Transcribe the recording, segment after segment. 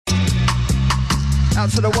Out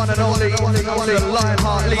to the one and only, the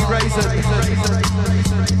Lionheart Lee Razor.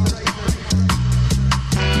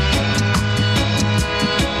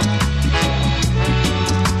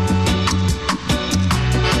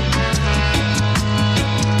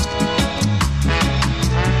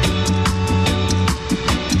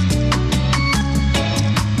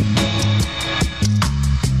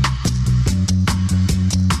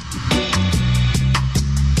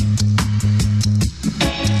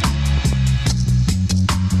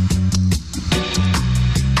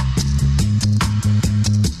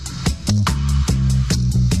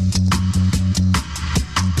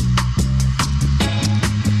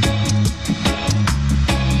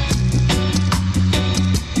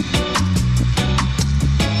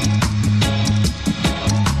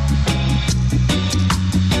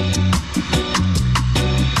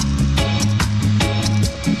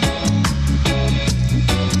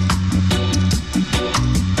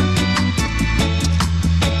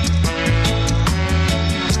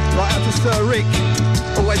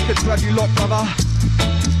 Have you locked, brother?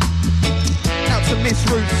 Out to Miss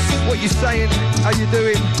Roots, what you saying? How you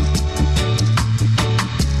doing?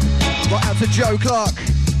 Right out to Joe Clark,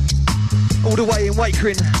 all the way in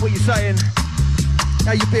Wakering, what you saying?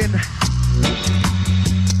 How you been?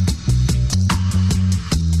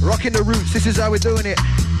 Rocking the roots, this is how we're doing it.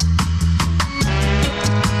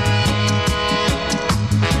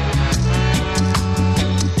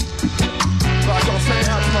 Right, I gotta send it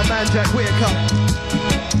out to my man Jack Whitaker.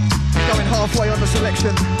 Going halfway on the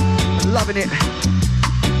selection, loving it.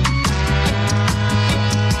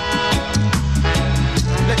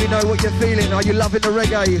 Let me know what you're feeling. Are you loving the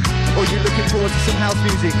reggae, or are you looking forward to some house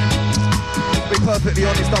music? To be perfectly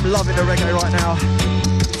honest, I'm loving the reggae right now.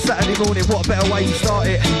 Saturday morning, what a better way to start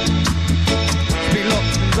it. To be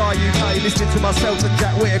locked in Desire UK, listening to myself and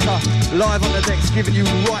Jack Whitaker, live on the decks, giving you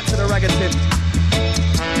right to the ragga tip.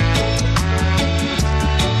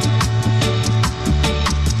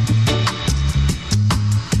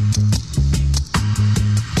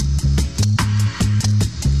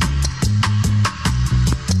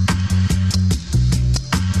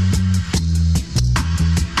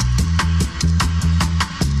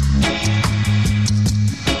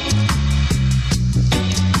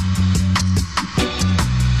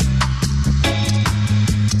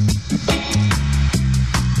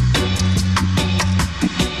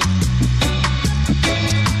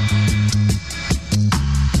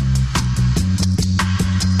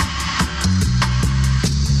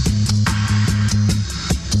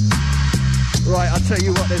 Tell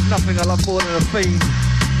you what, there's nothing I love more than a fiend.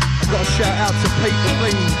 I've got a shout out to Pete the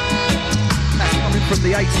Fiend. That's coming from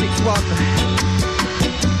the 861.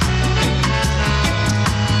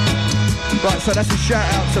 Right, so that's a shout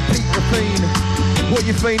out to Pete the Fiend. What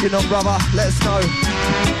you fiending on, brother? Let us know.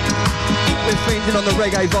 We're fiending on the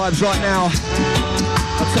reggae vibes right now.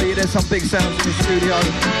 I'll tell you, there's some big sounds in the studio.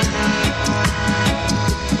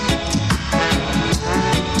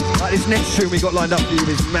 Like this next tune we got lined up for you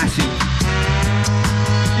is massive.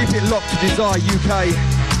 Keep it locked to Desire UK.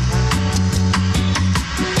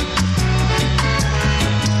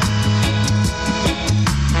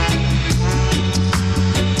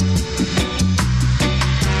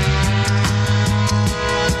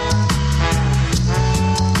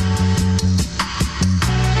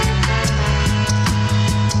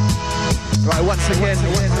 Right, once again,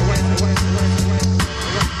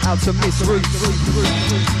 out to Miss Roots.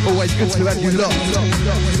 Always good to have you locked.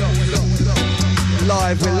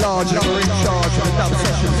 Live, we're large and we're in charge of the dub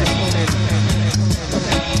sessions this morning.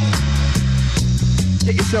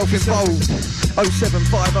 Get yourself involved.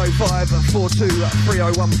 07505 42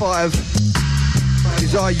 3015.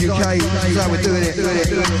 Desire UK, this is how we're doing it.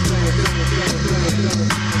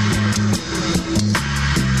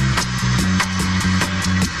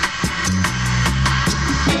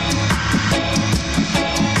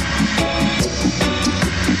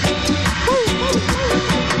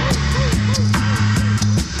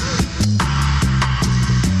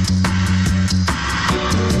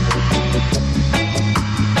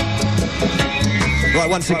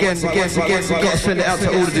 Once again, we've got to send it out to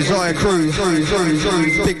all the Desire crew.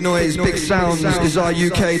 Big noise, big sounds, Desire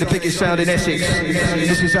UK, the biggest sound in Essex.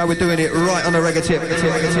 This is how we're doing it, right on the reggae tip.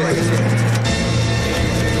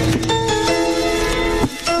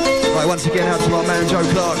 Right, once again, out to our man Joe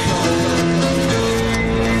Clark.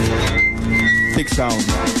 Big sound.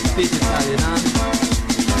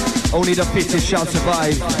 Only the fittest shall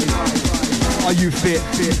survive. Are you fit?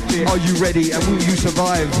 Are you ready? And will you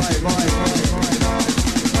survive?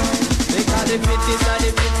 The fittest and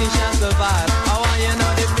the fittest shall survive. I want you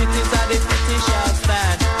know the fittest and the fittest shall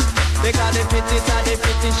stand. Because the fittest and the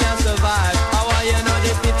fittest shall survive. I want you know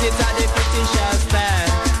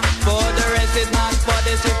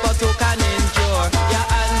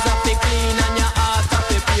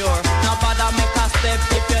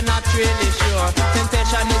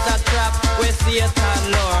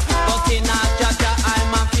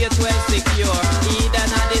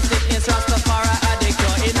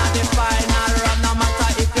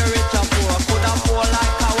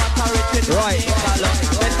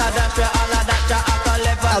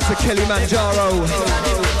to Kilimanjaro.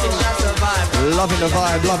 Loving the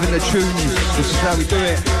vibe, loving the tunes. This is how we do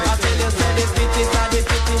it.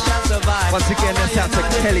 Once again, that's out to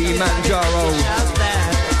Kilimanjaro.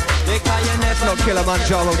 It's not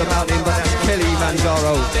Kilimanjaro, the mountain, but that's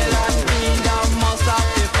Kilimanjaro.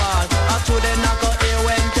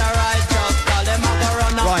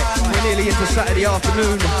 Right, we're nearly into Saturday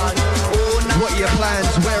afternoon. What are your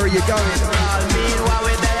plans? Where are you going?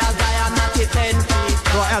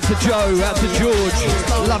 Right, out to Joe, out to George.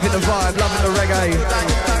 Loving the vibe, loving the reggae.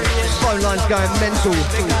 Phone line's going mental.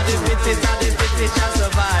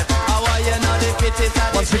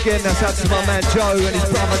 Once again, that's out to my man Joe and his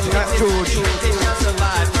brother Jack George.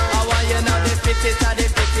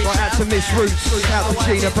 Right, out to Miss Roots, out to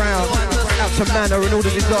Gina Brown, out to Manor and all the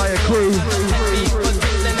Desire crew.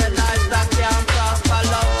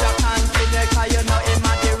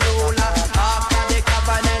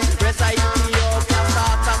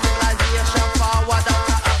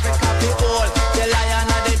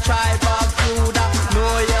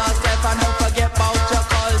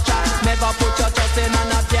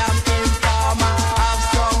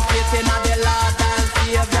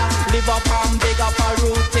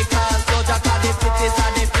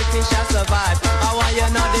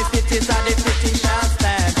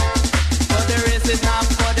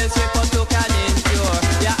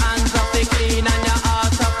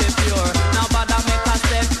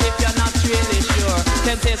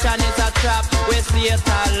 Temptation is a trap, we see it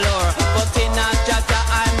allure. But in a Jaja,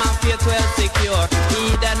 I'm a faith well secure.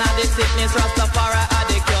 Eden of the sickness, Rastafari are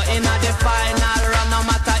the cure. In a the final run, no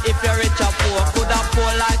matter if you're rich or poor. Could have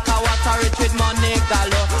poor like a water rich with money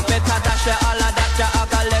galore. Better dash all of that, you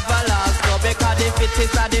have a level as go. Because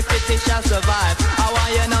the fittest shall survive. I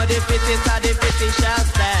want you know the fittest shall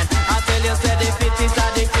stand. I tell you say the fittest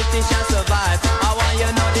shall survive. I want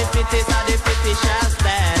you know the fittest shall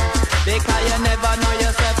stand. Because you never know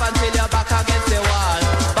yourself until you're back against the wall.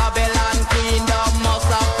 Babylon kingdom must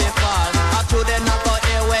have to fall. Up to them not go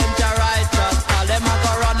here when you're righteous call. Them a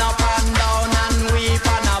go run up and down and weep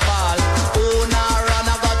and a ball. Who not run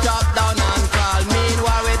a go drop down and crawl.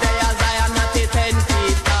 Meanwhile we there as I am not 10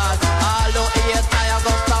 feet tall. All who hate I go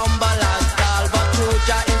stumble and stall. But through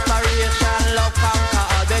your inspiration love conquer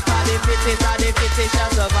all. Because the fittest shall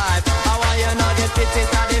survive. I want you know the fittest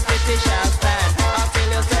shall stand. Until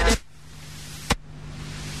you say the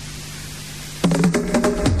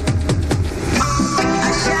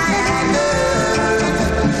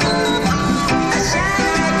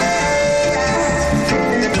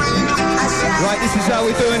This is how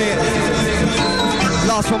we're doing it.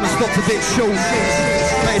 Last one was stopped a bit short,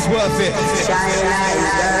 but it's worth it.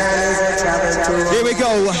 Here we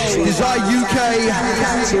go. Desire UK.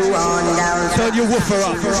 Turn your woofer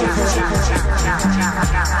up.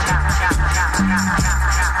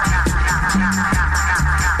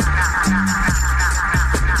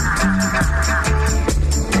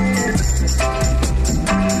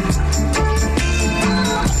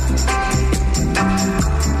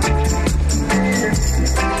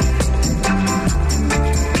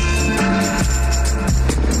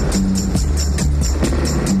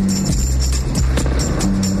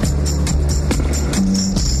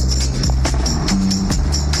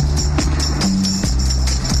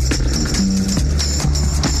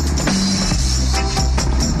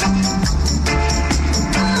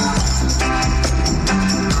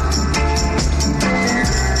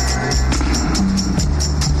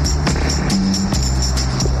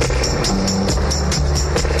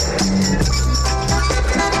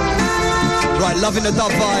 Loving the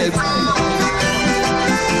dub vibe.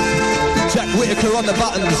 Jack Whittaker on the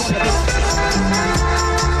buttons.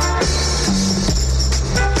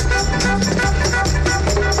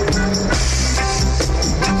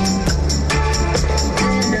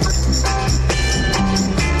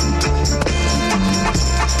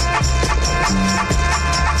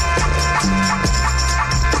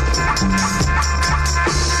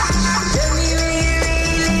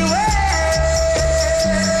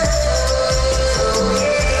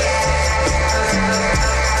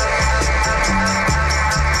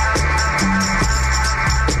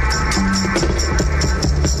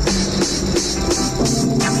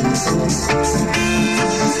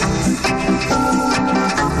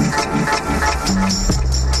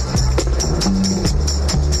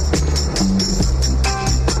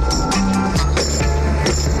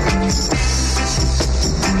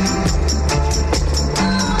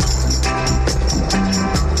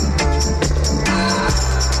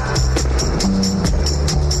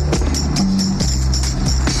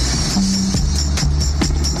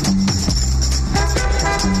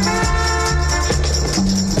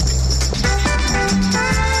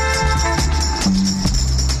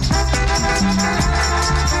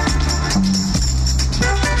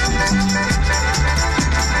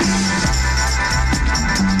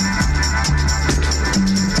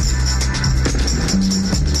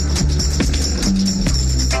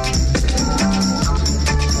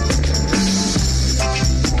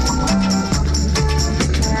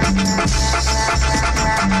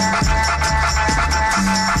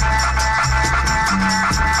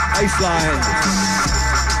 mind.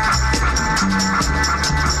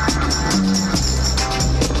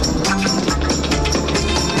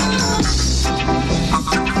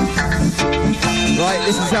 Right,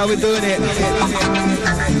 this is how we're doing it.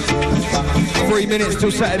 3 minutes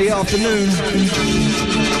till Saturday afternoon.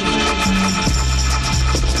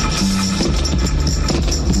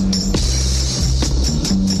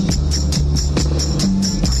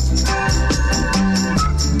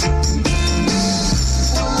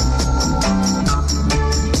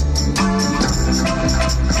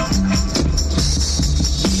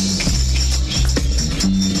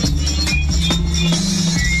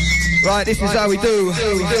 Right, this is how we do.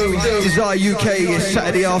 This is our UK. It's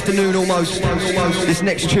Saturday afternoon almost. This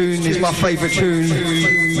next tune is my favourite tune.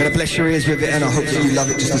 I'm going to bless your ears with it and I hope that you love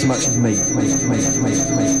it just as much as me.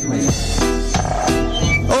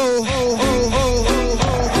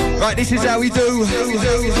 Right, this is how we do.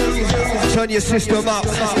 Turn your system up.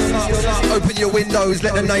 Open your windows,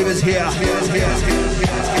 let the neighbours hear.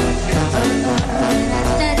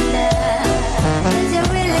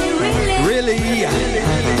 Really?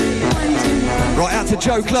 Right out to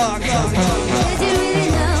Joe Clark.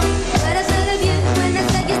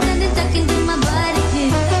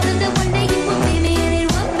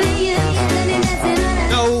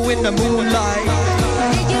 No, in the moonlight.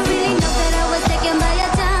 Did you really know that I was taken by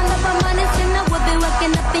your time? If I'm honest, and I would be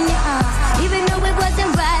walking up in your arms. Even though it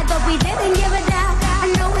wasn't right, but we didn't give a damn. I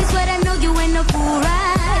know it's what I know, you ain't no fool,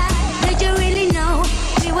 right? Did you really know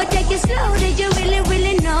we would take it slow? Did you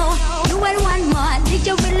really know you would want more? Did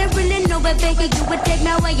you really know, baby, you would take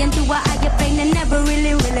my way into a higher plane and never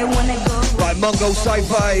really wanna go? Right, Mongol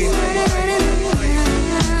Sci-Fi.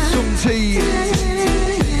 Some tea.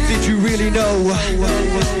 Did you really know?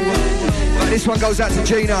 Right, this one goes out to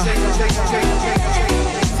Gina.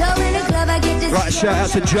 Right, a shout out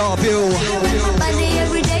to Jar Bill.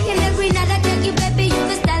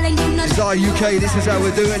 It's our UK, this is how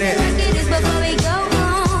we're doing it.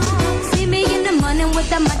 See me in the morning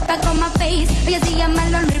with a mud back on my face. You see I'm a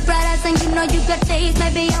lonely brothers and you know you got taste.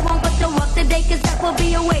 Maybe I won't go to work today cause that will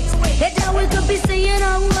be a waste. That's how we could be saying,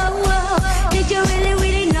 oh, oh, oh. Did you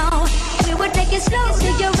really know? We would take it slow.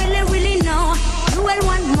 Did you really know? You will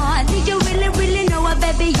want more. Did you really know?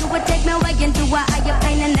 Baby, you would take me way into a higher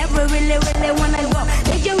plane and never really wanna go.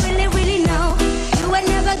 Did you really know? You would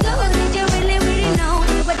never go. Did you really know?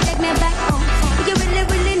 You would take me back home. Did you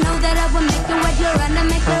really know that I would make you what you're on and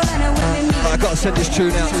make you run away with me? I gotta send this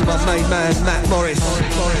tune out to my main man, Matt Morris.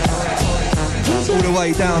 All the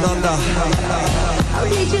way down under. Oh,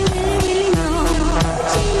 did you really know?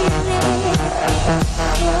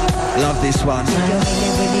 Love this one. Did you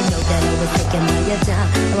really know that I was taking by your time?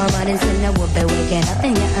 I'm running soon, I would be waking up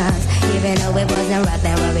in your arms. Even though it wasn't right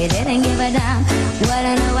there, we didn't give a damn. What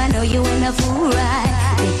I know you ain't a fool, right?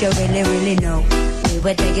 Did you really know? We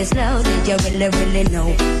would take it slow. Did you really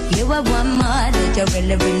know? You were one more. Did you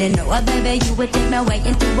really know? Oh, baby, you would take me way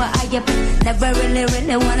into a higher place. Never really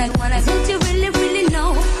wanna. Did you really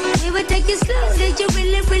know? We would take it slow. Did you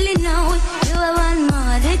really know? You were one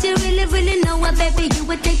more. Did you really know? Oh, baby, you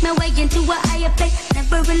would take me way into a higher place.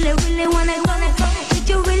 Never really wanna. Did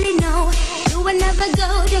you really know? You would never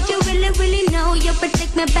go. Did you really know? You would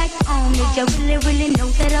take me back home. Did you really know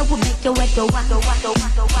that I would make you wet go?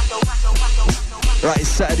 Right, it's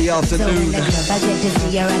Saturday afternoon. So in the club, I get to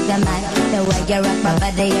see you rock the mic. The way you rock my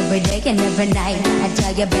body every day and every night. I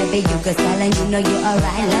tell you, baby, you can style and you know you're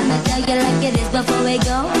alright. Let me tell you like it is before we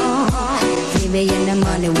go. See me in the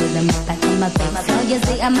morning with a mop back on my face. So you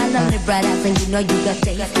see I'm a lonely bright eyes and you know you got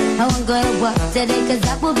taste. I won't go to work today cause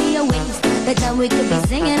that will be a waste. The time we could be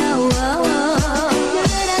singing, oh, oh, oh.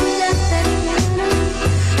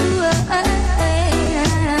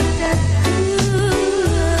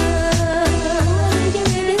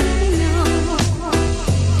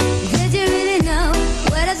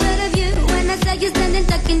 You standing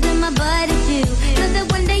talking to my body too. So that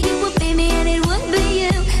one day you would be me and it would be you.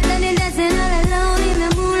 Standing dancing all alone in the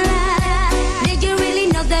moonlight. Did you really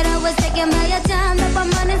know that I was taking by your time? If I'm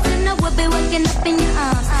honest, and I would be waking up in your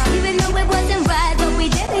arms. Even though it wasn't right, but we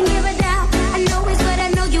didn't give a damn. I know it's what I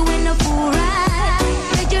know, you ain't no fool, right?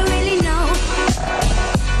 Did you really know?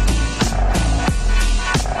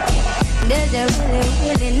 Did you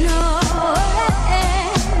really know?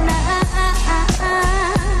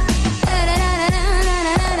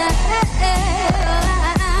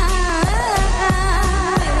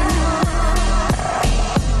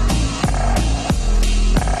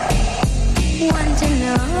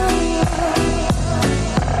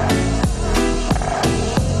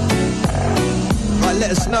 Let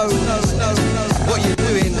us know what you're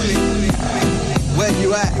doing, where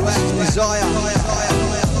you at, desire.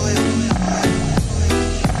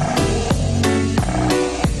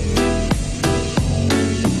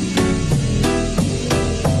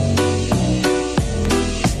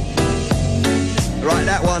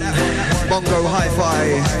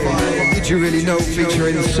 You Really Know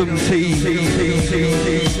featuring Some T.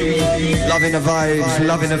 Loving the vibes,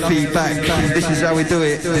 loving the feedback. This is how we do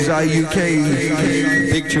it. This is our UK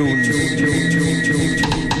big tunes.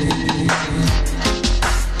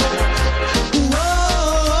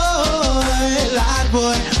 Whoa, lad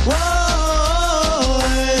boy. Whoa,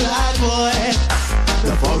 lad boy.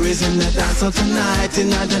 The four is in the dance hall tonight, in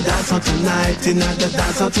the dance hall tonight, in the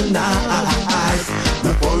dance hall tonight.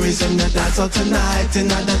 The four is in the dance hall tonight, in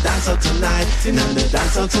the dance hall tonight, in the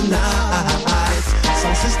dance hall tonight.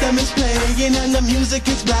 Sound system is playing and the music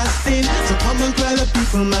is blasting. So come and cry the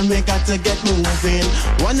people, man, we got to get moving.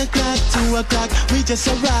 1 o'clock, 2 o'clock, we just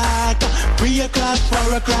a rock. 3 o'clock,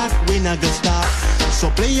 4 o'clock, we not gonna stop. So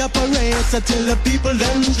play operator till the people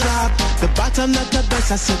them drop. The bottom not the best,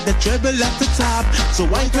 I said the treble at the top. So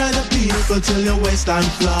why cry the people till your waistline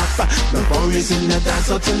flop? The four is in the dance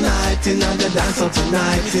hall tonight, in the dance hall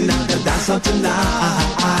tonight, in the dance hall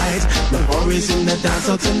tonight. The four is in the dance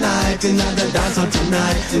hall tonight, in the dance hall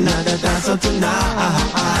tonight, in the dance hall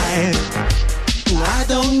tonight. I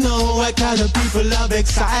don't know what kind of people love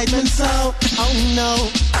excitement, so oh no.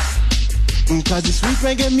 Cause it's sweet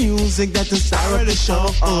reggae music that's the star of the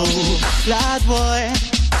show. Oh, lad boy.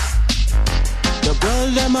 The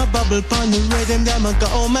girl them a bubble pon the rhythm, them a go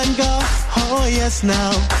home and go. Oh yes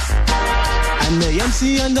now. And the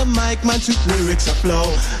MC on the mic, man, sweet lyrics a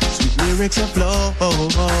flow. Sweet lyrics a flow.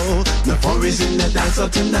 The four is in the dance hall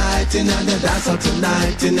tonight, in the dance hall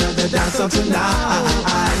tonight, in the dance hall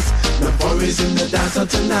tonight. The four is in the dance hall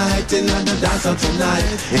tonight, in the dance hall tonight,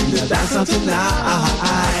 in the dance hall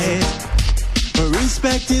tonight.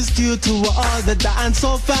 Respect is due to all the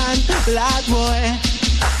dancehall fans, lad boy.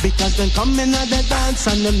 Because them coming at the dance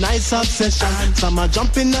and them nice obsession. Some are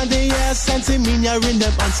jumping at the air, sensing me you're in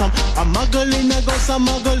them. And some are muggling a go, some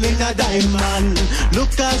muggling a diamond.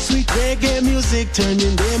 Look how sweet reggae music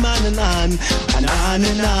turning them on and on. And on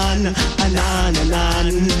and on, and on and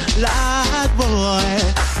on. Lad boy.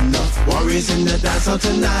 No worries in the dance hall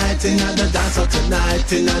tonight, in the dance hall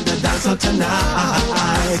tonight, in the dance hall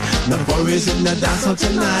tonight. No worries in the dance hall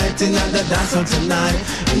tonight, in the dance hall tonight,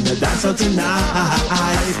 in the dance hall tonight.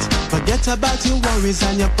 Forget about your worries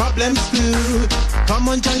and your problems too. Come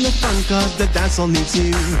on, join the fun, cause the dance hall needs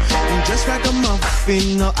you. And just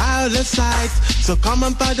ragamuffin, no out of sight. So come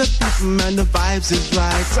on, by the people, man, the vibes is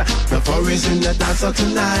right. The four is in the dance hall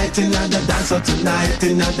tonight, in the dance hall tonight,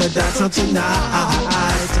 in the dance hall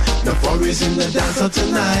tonight. The four is in the dance hall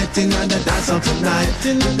tonight, in the dance hall tonight,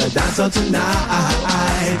 in the dance hall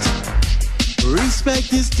tonight.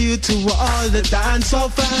 Respect is due to all the dancehall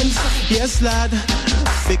fans, yes lad.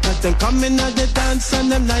 Because them coming at the dance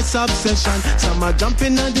and them nice obsession. Some are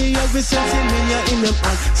jumping at the air, we sensing when you're in them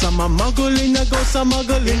hand. Some are muggling a go, some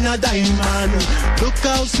muggling a diamond. Look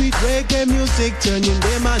how sweet reggae music turning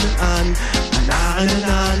them on and on. And on and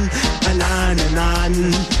on, and on and on.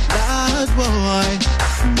 That boy.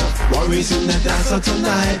 No worries in the dance hall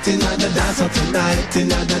tonight, in the dance hall tonight, in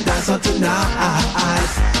the dance hall tonight.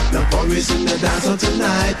 No worries in the dance hall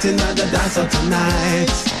tonight, in the dance hall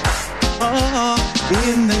tonight. Oh,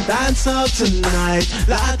 in the dance hall tonight,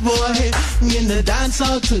 lad boy, in the dance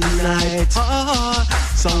hall tonight. Oh,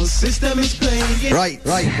 sound system is playing. Right.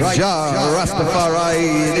 Ja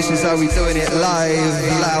Rastafari, this is how we doing it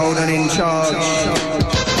live, loud and in charge.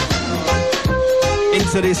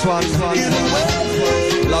 Into this one.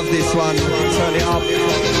 Love this one. Turn it up.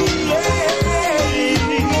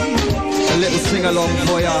 A little sing-along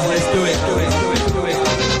for ya. Let's do it.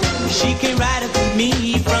 She came right up to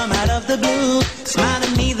me from out of the blue, smiled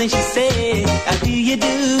at me, then she said, how do you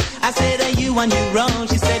do? I said, are you on your own?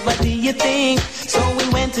 She said, what do you think? So we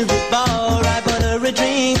went to the bar, I bought her a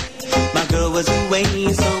drink. My girl was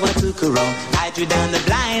away, so I took her home. I drew down the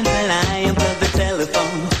blinds and I unplugged the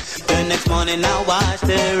telephone. The next morning I watched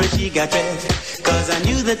her as she got dressed, cause I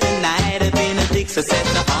knew that the night had been a big success.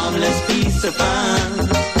 A harmless piece of fun,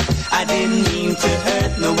 I didn't mean to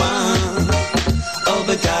hurt no one. Oh,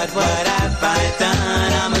 but God, what have I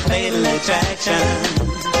done? I'm a fatal attraction.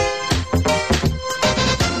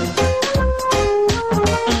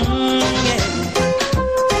 Yeah.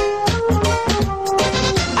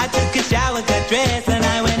 I took a shower, got dressed, and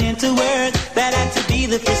I went into work. That had to be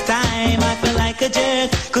the first time I felt like a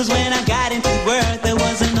jerk. Cause when I got into work, there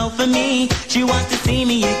was a no for me. She wants to see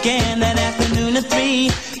me again that afternoon at 3.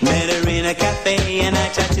 Met her in a cafe, and I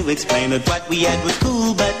tried to explain that what we had was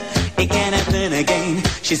cool, but it can't happen again.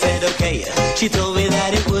 She said okay, she told me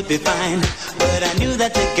that it would be fine, but I knew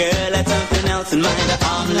that the girl had something else in mind. A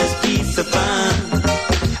harmless piece of fun,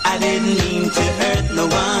 I didn't mean to hurt no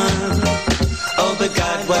one. Oh, but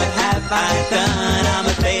God, what have I done? I'm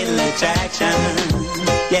a fatal attraction,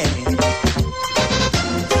 yeah.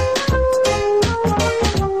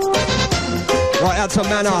 out to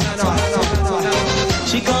Manor.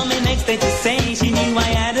 She called me next day to say she knew I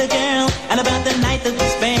had a girl, and about the night that we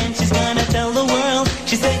spent, she's gonna tell the world.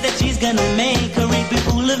 She said that she's gonna make a rapey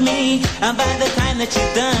fool of me, and by the time that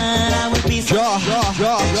she's done, I would be so She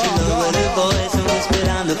lowered her voice and whispered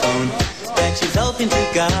on the phone that she's hoping to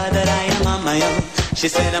God that I am on my own. She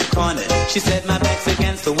said I'm cornered, she said my back's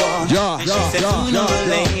against the wall, and she said sooner or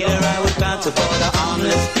later I was bound to board a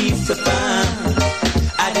harmless piece of fun.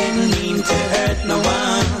 I didn't mean to hurt no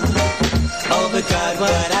one. Oh, but God,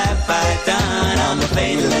 what have I done? I'm a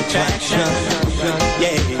fatal attraction.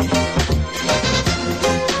 Yeah.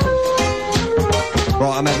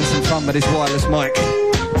 Right, I'm having some fun with this wireless mic.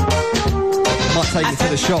 Might take you to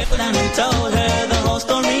the shop. And told her the whole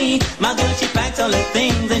story. My girl, she packed all her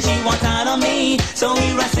things and she walked out on me. So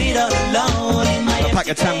here I sit all alone in my pack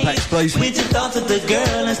of Tampax, please. With the thoughts of the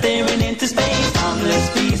girl and staring into space. Harmless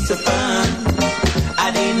piece of fun.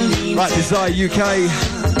 I didn't mean right, Desire UK.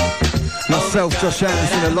 Myself, Josh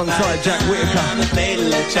Anderson, alongside Jack Whitaker.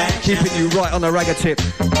 Keeping you right on the ragga tip.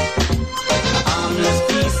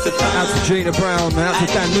 Out to Gina Brown, out to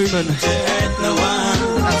Dan Newman,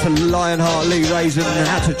 out to Lionheart, Lee Raisin,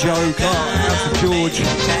 out to Joe Clark, out to George,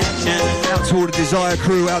 out to all the Desire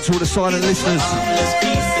crew, out to all the silent listeners.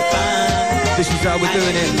 This is how we're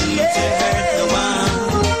doing it.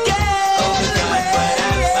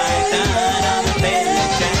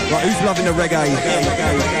 Right, who's loving the reggae?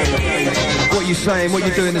 What are you saying? What are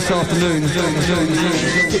you doing this afternoon?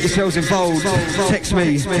 Get yourselves involved. Text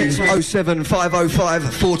me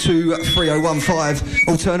 07505 423015.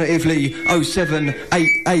 Alternatively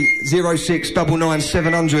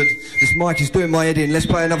 07880699700. This mic is doing my head in. Let's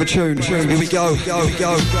play another tune. Here we go.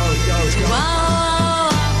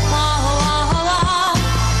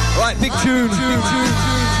 Right, big tune.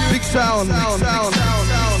 Big sound.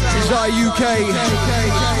 Desire UK.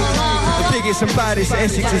 The biggest and baddest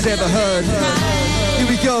Essex has ever heard. Here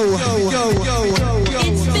we go.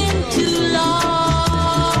 It's been too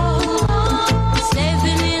long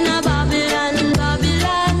slaving in a Babylon.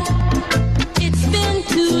 It's been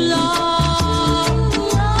too long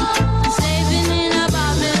slaving in a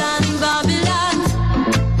Babylon.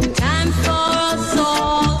 Time for us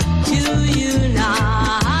all to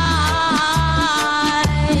unite.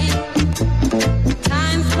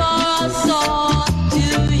 Time for us all to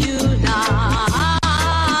unite.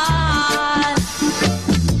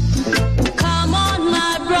 Come on,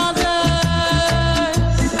 my brother.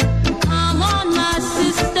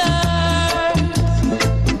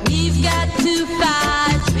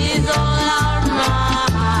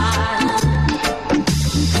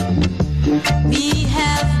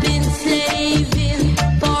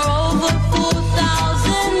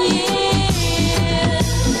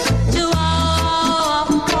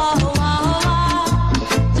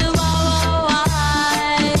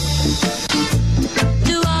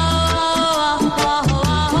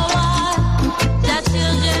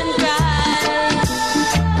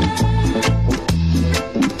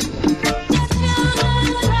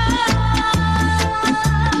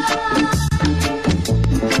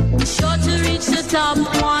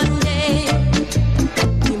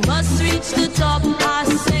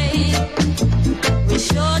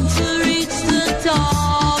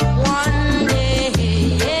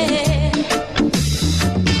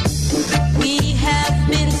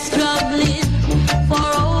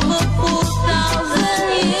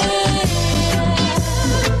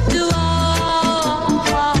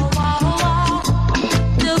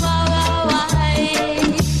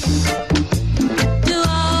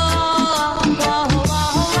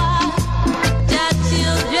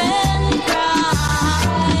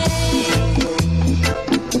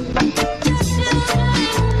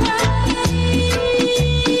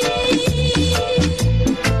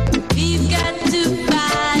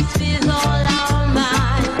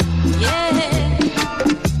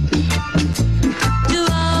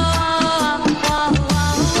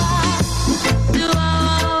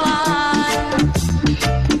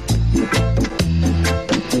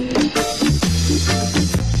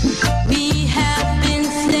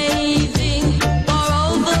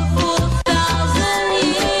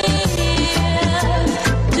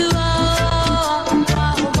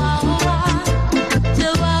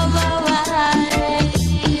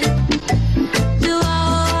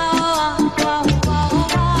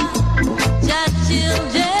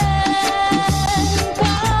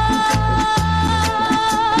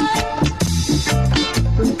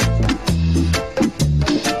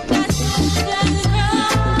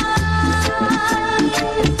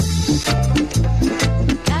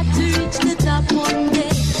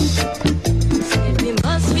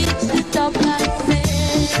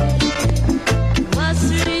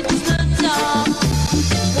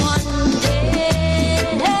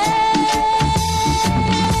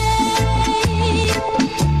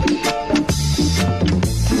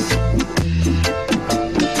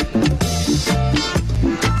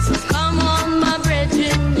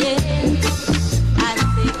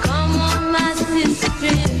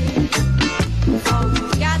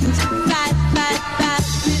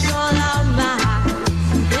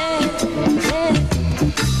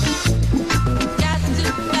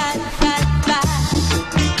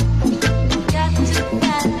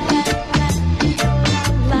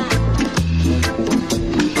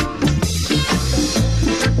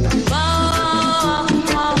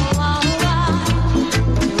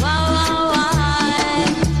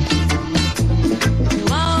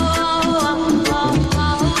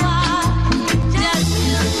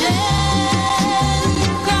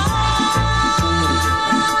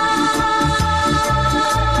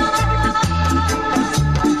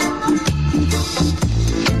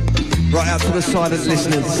 out to the silent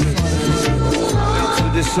listeners, out to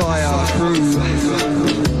the Desire crew.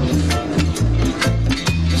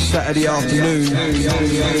 Saturday afternoon,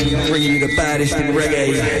 bringing you the baddest in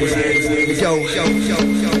reggae. Go.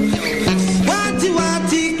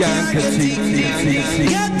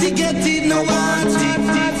 Get it, no one.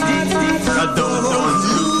 Don't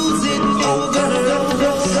lose it, oh girl.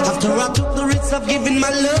 After I took the risk of giving my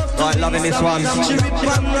love. Right, loving this one. Right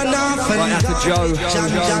out to Joe.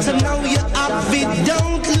 So now you're up it,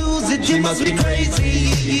 don't lose it. You must be crazy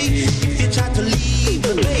if you try to leave,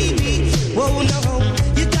 baby. Whoa, no,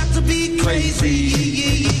 you got to be crazy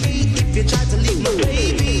if you try to leave my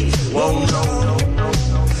baby. Whoa, no.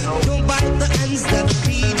 Don't bite the hands that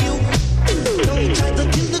feed you. Don't try to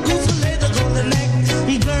kill the goose or lay the golden egg.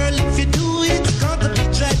 Girl, if you do it, it's got to be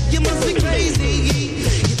dread. You must be crazy.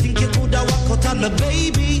 You think you could have walked out on the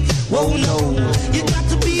baby? Whoa, no. You got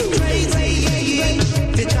to be crazy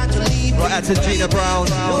if you try to leave. Right out to Gina Brown.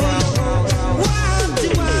 Out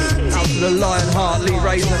to the Lionheart, Lee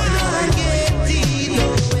Razor.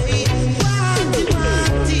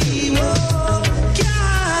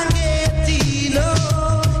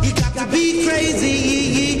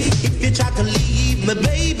 Try to leave me,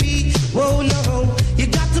 baby. Whoa, no, you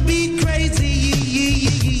got to be crazy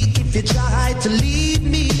if you try to leave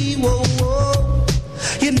me. Whoa, whoa.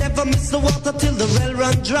 You never miss the water till the well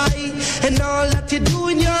run dry, and all that you're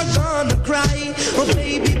doing, you're gonna cry. Oh,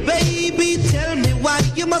 baby, baby, tell me why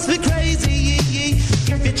you must be crazy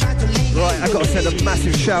if you try to leave. Right, I got to send a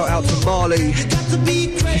massive shout out to Marley.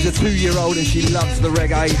 She's a 2-year-old and she loves the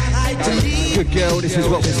reggae. Good girl, this is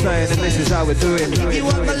what we're saying and this is how we're doing.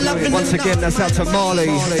 Once again, that's out to Marley.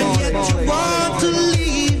 You want to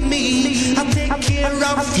leave me, I'll take care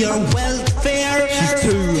of your welfare. She's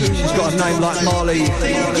 2, she's got a name like Marley.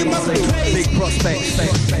 Big prospects.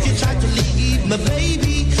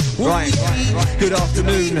 Right, good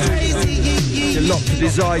afternoon. You're locked to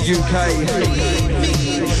Desire UK.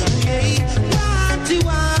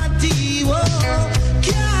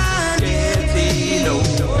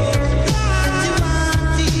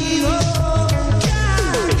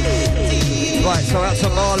 Right, so out to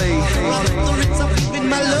Marley,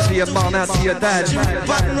 to your mum, out to your dad,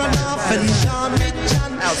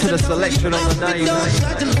 out to the selection on the name.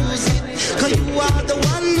 Cause you are the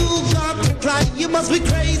one who got to cry. You must be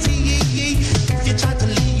crazy if you try to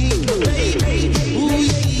leave, baby. Ooh,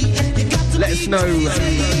 yeah. You got to let us know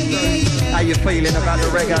how you're feeling about the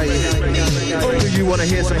reggae. Do you want to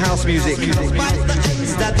hear some house music?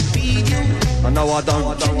 I know I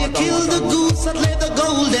don't. Can you kill the goose and lay the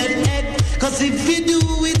golden egg? Cause if you do,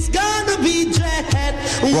 it's gonna be dread.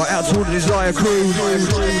 Right, out to all the Desire crew.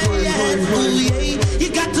 You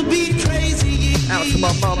got to be crazy. Out to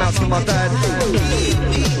my mum, out to my dad.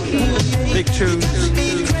 Big tunes.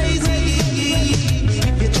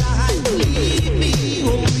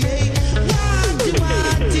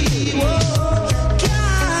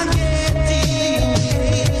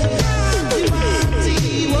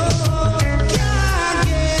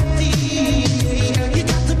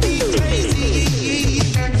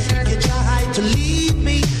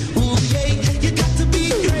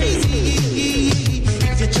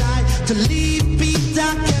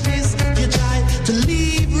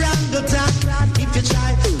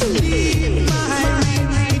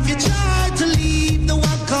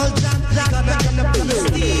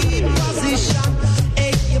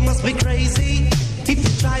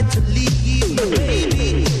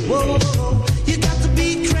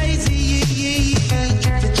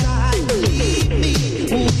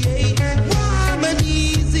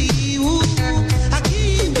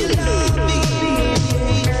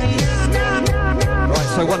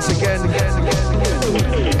 Once again,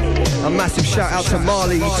 a massive shout out to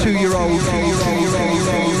Marley, 2-year-old,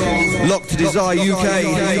 locked to Desire UK.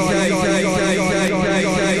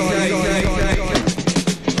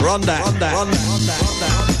 Run that.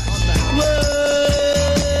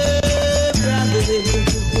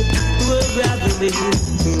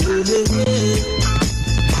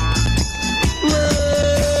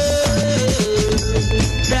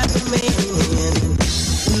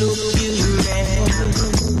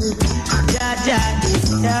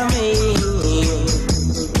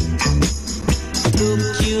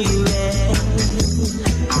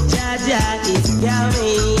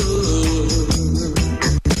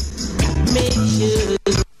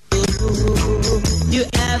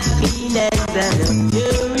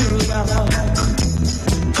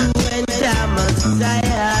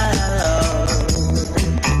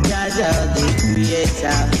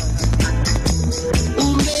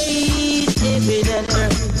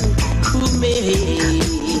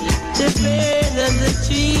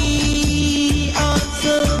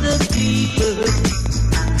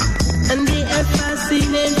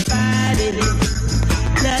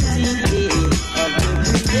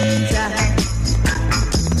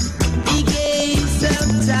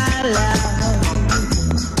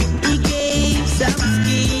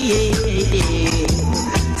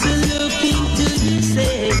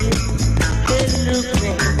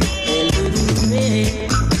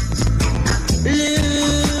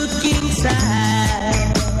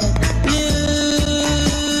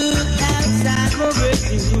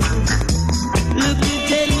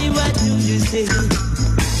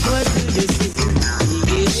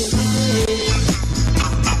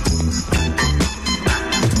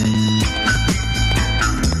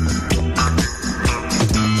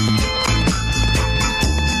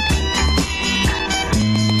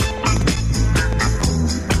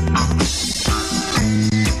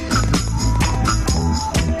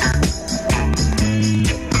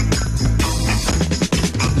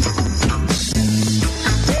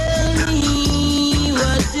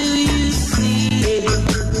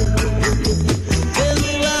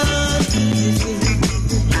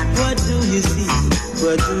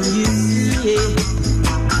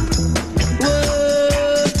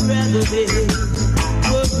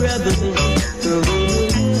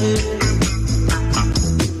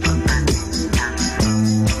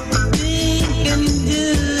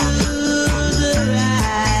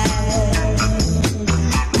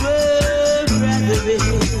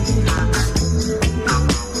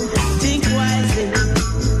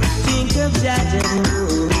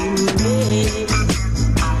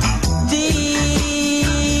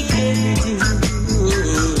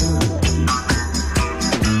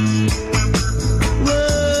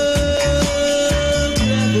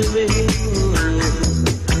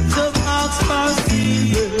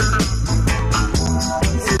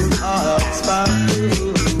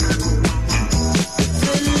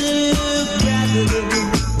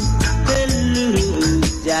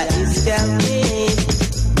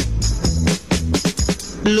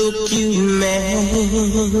 Look you,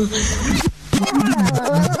 man.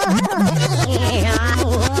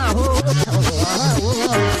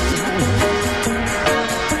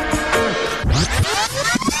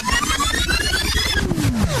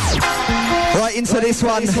 Right into this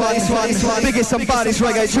one. Biggest and baddest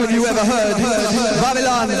reggae tune you ever heard.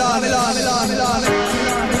 Babylon.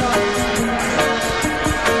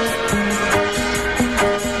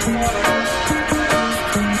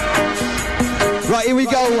 Right, here we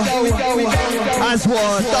go. As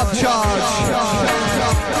one, dub charge.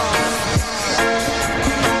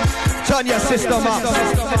 Turn your system up.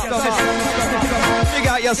 Dig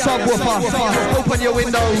out your subwoofer. Open your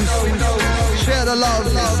windows. Share the love.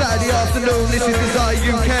 Saturday afternoon. This is Desire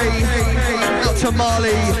UK. Out to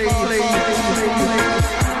Marley.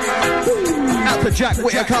 Out to Jack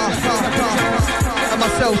Whittaker. And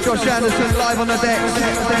myself, Josh Anderson, live on the deck.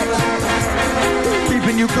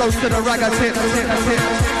 Keeping you close to the ragga tip.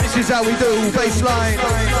 This is how we do baseline.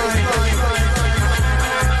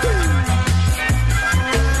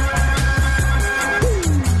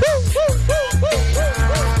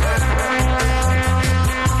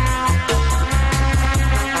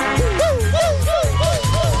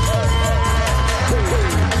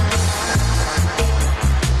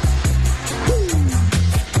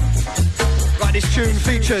 Right, this tune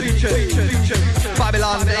featured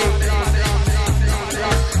Babylon 8.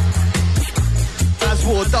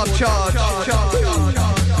 War dub charge.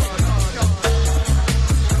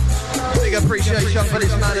 Big appreciation for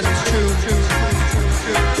this man and his tune.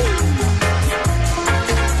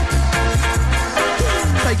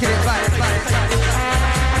 Taking it back.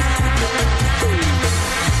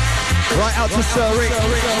 Right out to Sir Rick.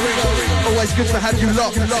 Always good to have you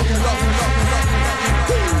locked.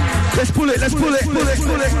 Let's pull it.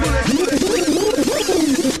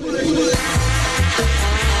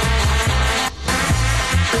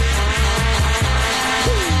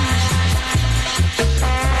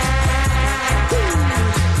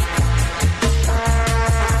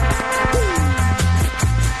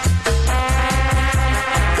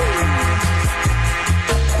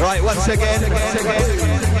 Right, once again,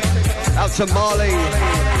 out to Marley.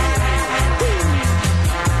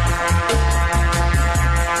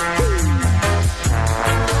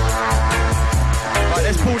 Right,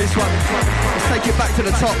 let's pull this one. Let's take it back to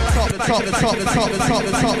the top.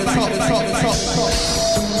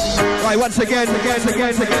 Right, once again,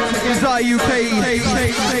 Desire UK.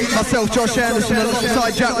 Myself, Josh Anderson,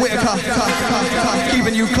 alongside Jack Whittaker.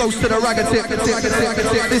 Keeping you close to the ragga tip.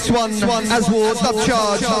 This one, as war, dub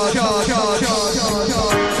charge.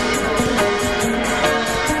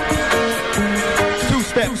 Two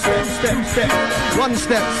steps. One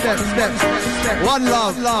step. One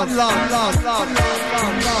love.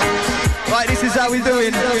 Right, this is how we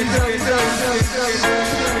doing.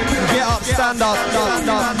 Get up, stand up.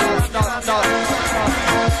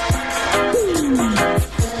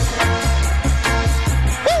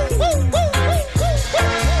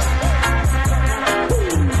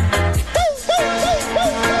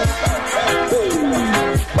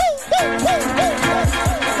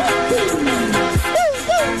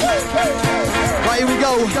 Right, here we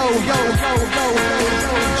go.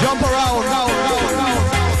 Jump around.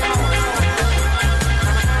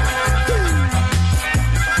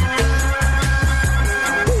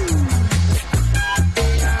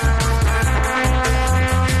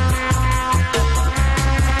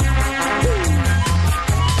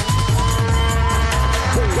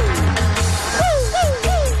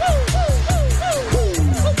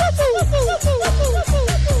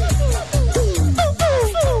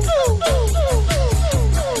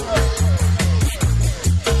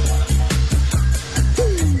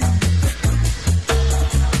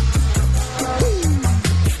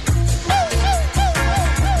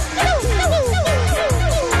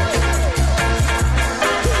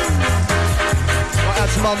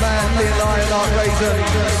 My man, Lee Lion, Razor.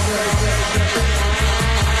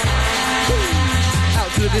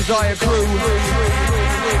 Out to the Desire crew.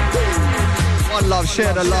 One love,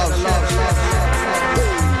 share the love.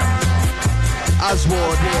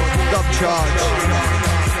 Aswad, dub charge.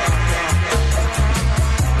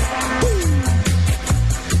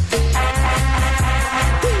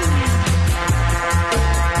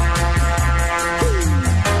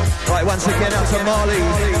 Right, once again out to Marley.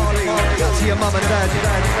 Out to your mum and dad.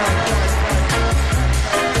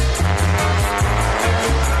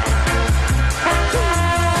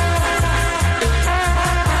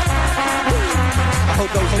 I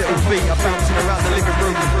hope those little feet are bouncing around the living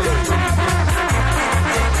room.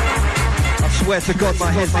 I swear to God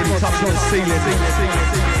my head's nearly touching the ceiling.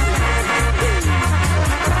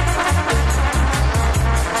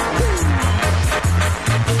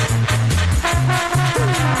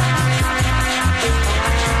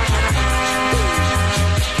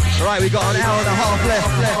 got an hour and a half left.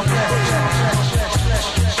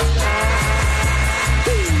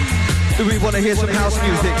 Do we want to hear some house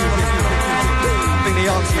music? I think the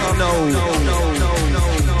answer is no.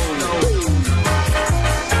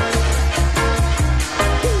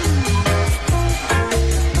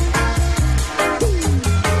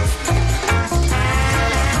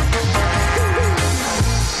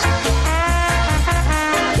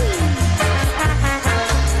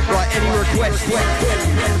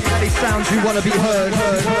 Any sounds you want to be heard,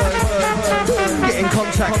 get in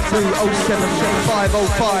contact through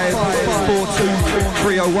 07505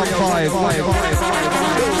 423015.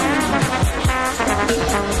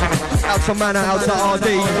 Out to Manor, out to RD.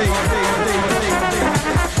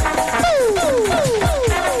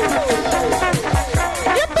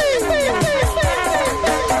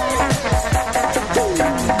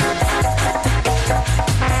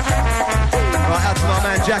 Right, out to my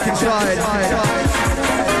man Jack inside.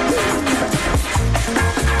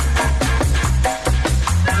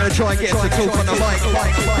 I'm going to try and get us to talk on the mic.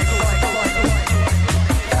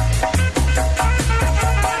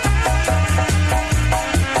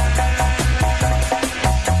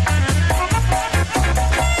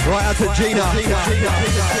 Right, out to Gina.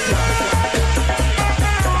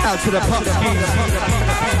 Out to the Pumpkins.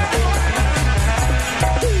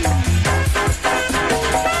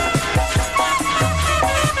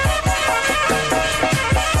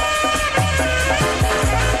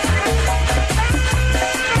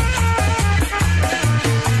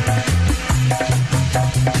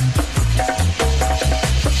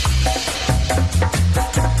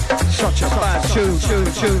 Such a bad tune.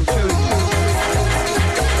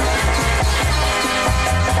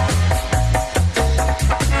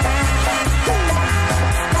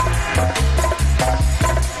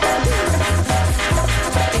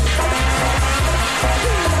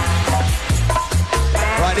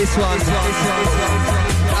 Right, this one.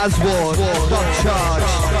 Aswad, don't charge.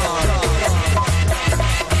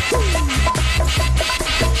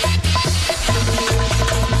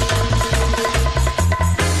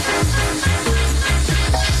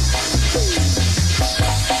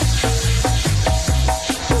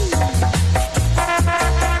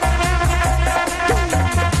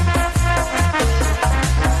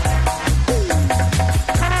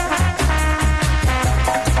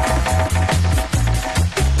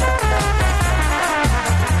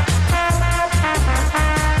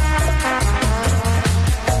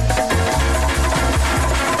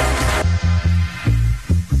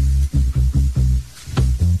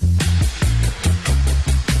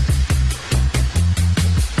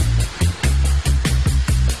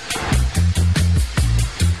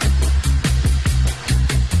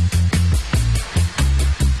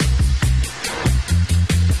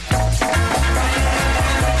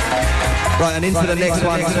 Right, and into the next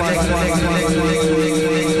one.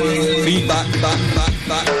 Feedback, back.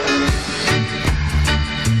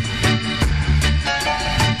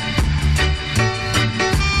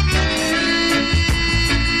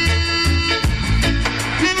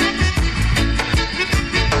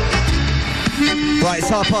 Right, it's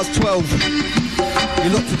 12:30. You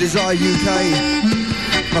look to Desire UK.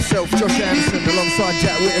 Myself, Josh Anderson, alongside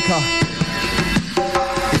Jack Whittaker.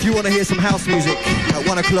 If you want to hear some house music at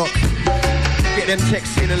 1 o'clock, get them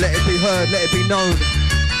texts in and let it be heard, let it be known.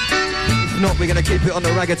 If not, we're going to keep it on the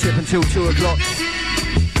ragga tip until 2 o'clock.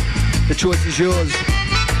 The choice is yours.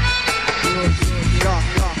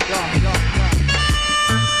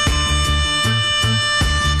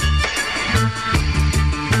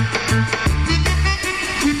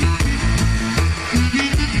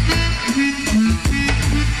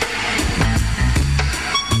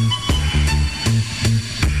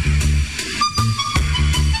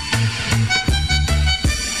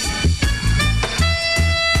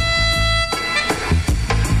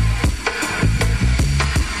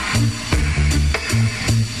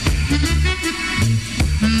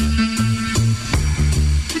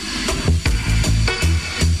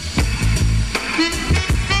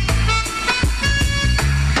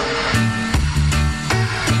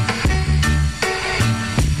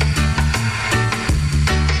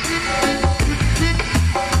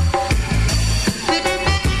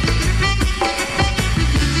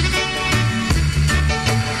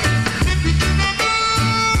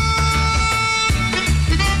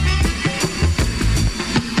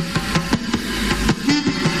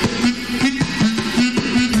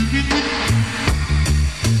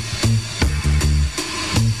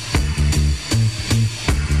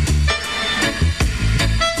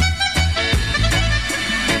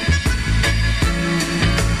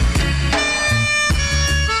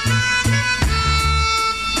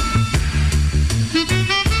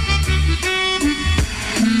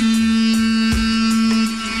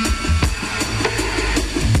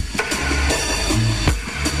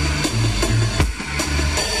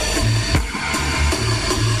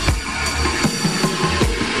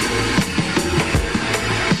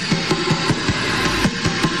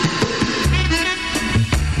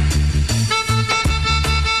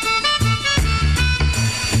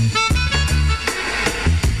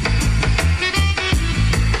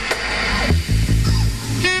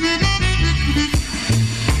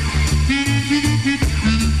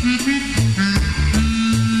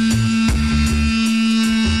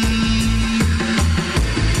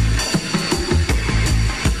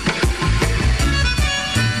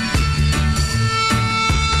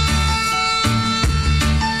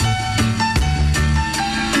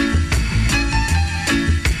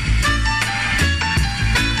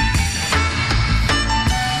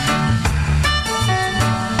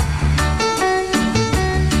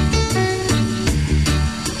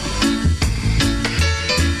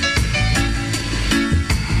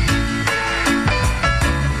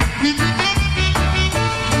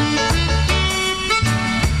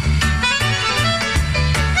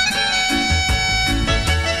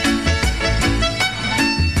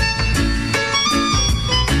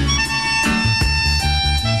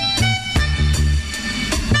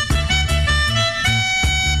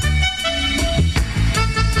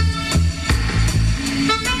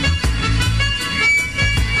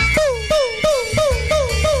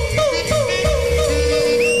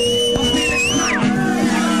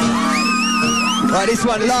 Right, this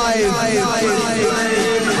one live.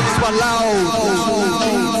 This one loud.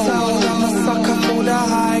 I'm a sucker for the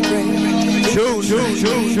high grade.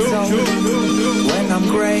 When I'm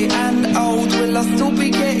grey and old, will I still be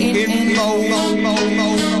getting involved?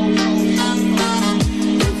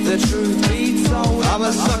 If the truth be told, I'm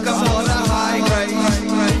a sucker for the high grade.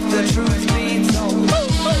 If the truth be told,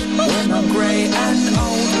 when I'm grey and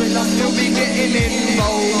old, will I still be getting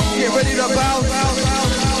involved? Get ready to bounce.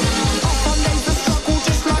 Days of struggle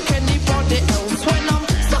just like anybody else. When I'm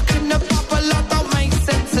stuck in the bubble, I don't make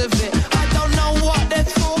sense of it. I don't know what they're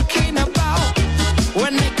talking about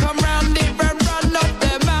when they come round here and run up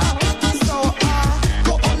their mouth. So I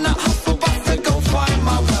got on that hustle bus to go find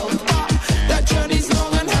my wealth, but that journey's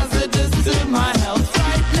long and hazardous to my health.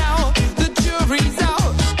 Right now, the jury's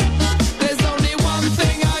out. There's only one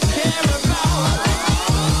thing I care about.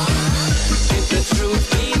 If the truth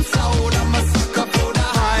be told, I'm a sucker for the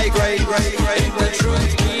high grade. If the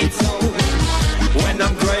truth be told, when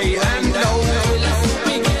I'm grey and old, will I still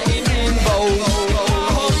be getting involved?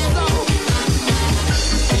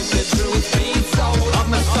 If the truth be told,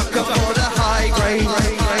 I'm a sucker for the high grade.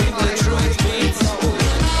 If the truth be told,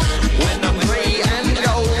 when I'm grey and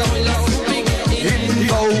old, will I still be getting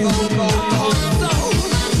involved?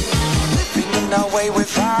 Living away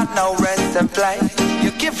without no rest and play.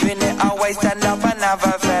 You're giving it away, stand up and have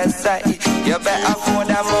a fair say. You better for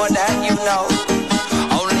that more than you know.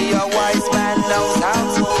 Only a wise man knows how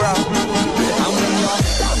to grow. And when you're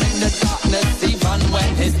down in the darkness, even when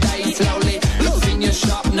it's day, slowly losing your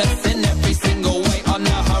sharpness in every single way. On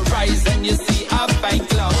the horizon, you see a faint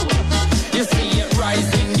glow. You see it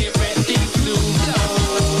rising, get ready to blow.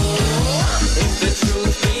 If the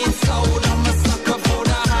truth be told, I'm a sucker for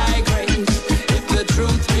the high grade. If the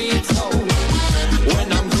truth be told, when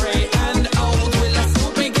I'm grey and old, will I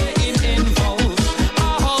still be getting involved? I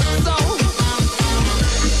hope so.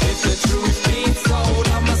 If the truth be told,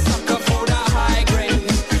 I'm a sucker for the high grade.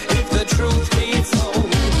 If the truth be told,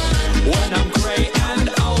 when I'm grey and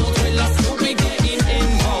old, will I still be getting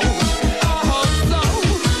involved? I hope so.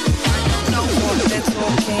 I don't know what they're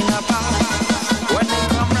talking about when they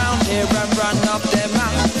come round here and run up their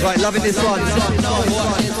mouth. Right, loving this one. I don't know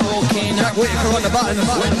what they're talking Jack about Whitaker on the button.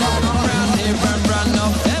 when they come round here and run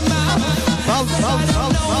up their mouth. Bounce, I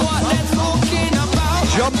don't know what they're talking about.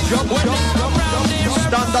 Jump.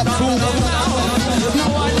 Stand up tall.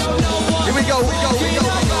 Here we go.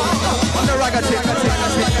 On the ragga tip.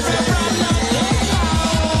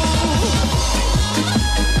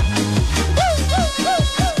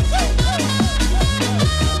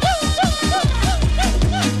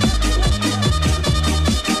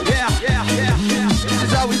 Yeah. This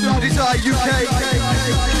is how we do this UK.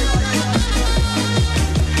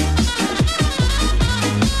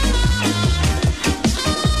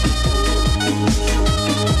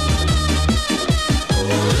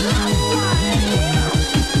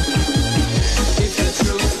 If the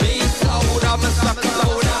truth be told, I'm a sucker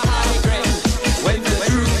for the high grade. When the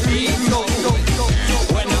truth be told,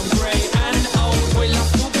 when I'm grey and old, will I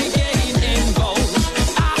still be getting involved?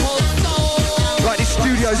 I hope so. Right, this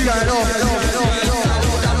studio's going on.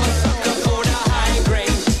 I'm a sucker for the high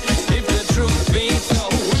grade. If the truth be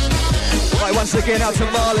told, Right, once again out to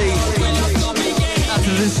Marley, out to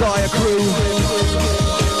the Desire crew.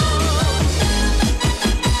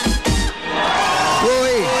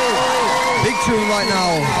 Roy, big tune right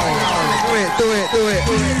now. Do it.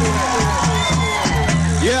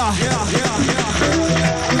 Yeah.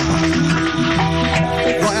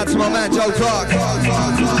 Right out to my man Joe Clark,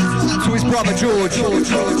 to his brother George,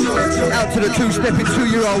 out to the two-stepping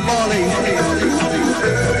 2-year-old Marley.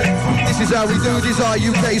 This is how we do this, our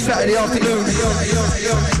UK Saturday afternoon.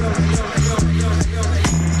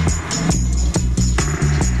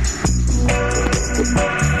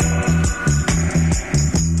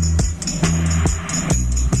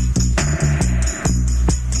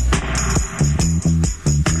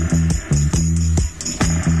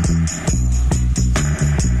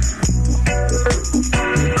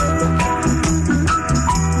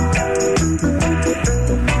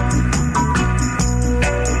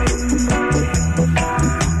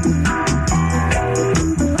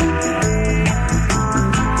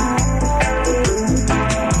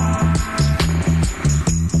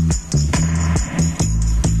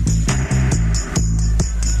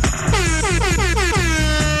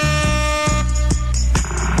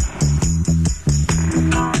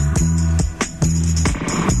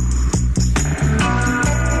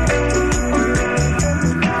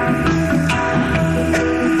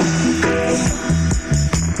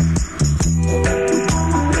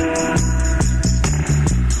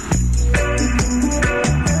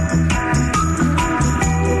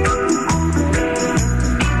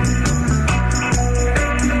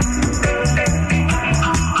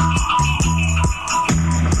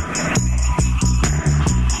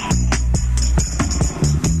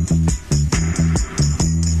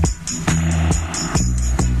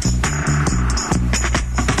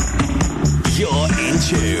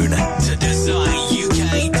 tune to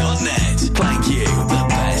designuk.net. Playing you the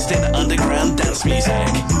best in underground dance music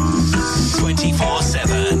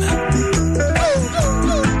 24/7.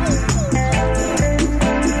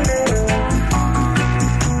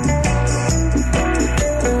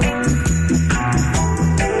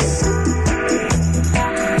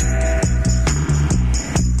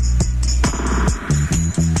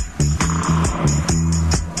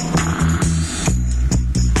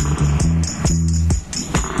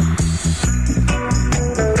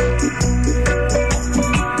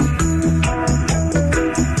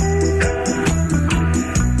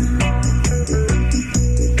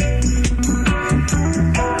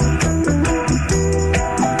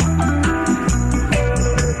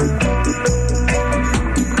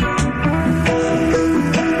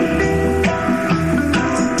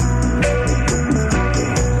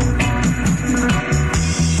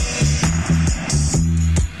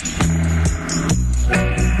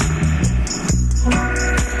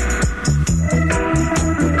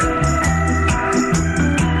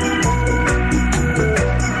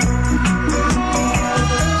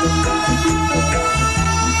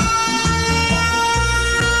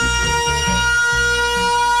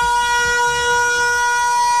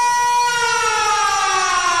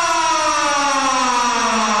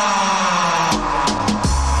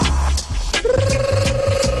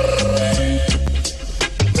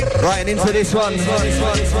 Into this one.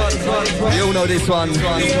 You all know this one.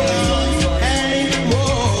 Hey,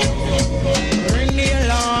 whoa, ring the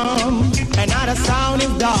alarm, another sound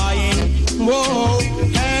is dying. Whoa,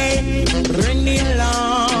 hey, ring the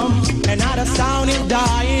alarm, another sound is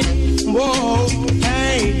dying. Whoa,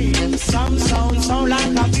 hey, some sound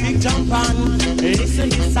like a big jump on. Listen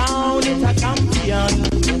to the sound, it's a champion.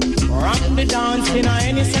 Rock the dance in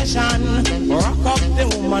any session. Rock up the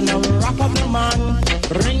woman and rock up the man.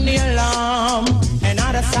 Ring the alarm,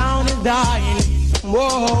 another sound is dying.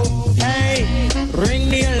 Whoa, hey, ring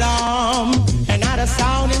the alarm, another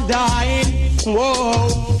sound is dying. Whoa,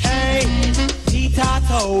 hey,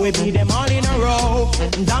 Pt1, we beat them all in a row.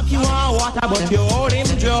 Donkey want water, but you hold him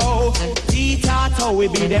Joe. Pt1, we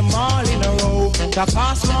beat them all in a row. The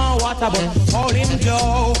cost want water, but hold him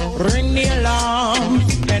Joe. Ring the alarm,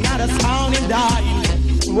 another sound is dying.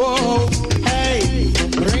 Whoa, hey,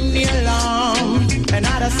 ring the alarm,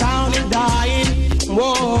 another sound is dying.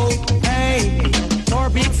 Whoa, hey, 4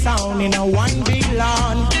 big sound in a 1 big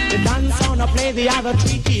lawn. The dance sound I play, the other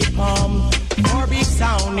 3 keep calm. 4 big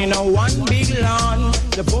sound in a 1 big lawn.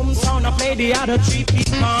 The boom sound I play, the other 3 keep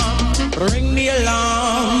calm. Ring the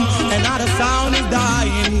alarm, another sound is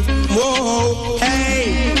dying. Whoa,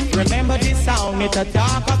 hey, remember this sound, it's a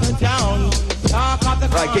talk of the town. Talk of the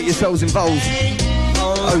town. Right, get yourselves involved.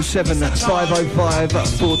 07505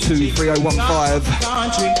 423015.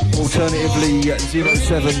 Alternatively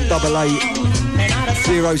 0788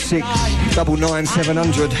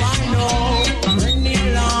 0699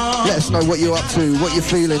 Let us know what you're up to, what you're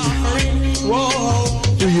feeling.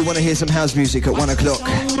 Do you want to hear some house music at 1 o'clock?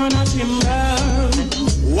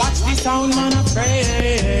 Watch the sound, man, I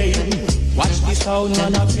pray. Watch the sound,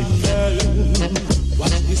 man, I pray.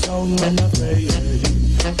 Watch the sound, man, I pray.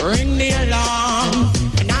 Ring the alarm,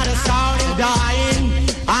 another sound is dying.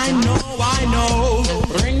 I know.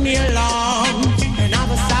 Ring the alarm,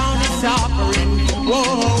 another sound is suffering.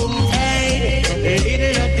 Whoa, hey, a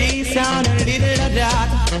little of this sound, a little of that.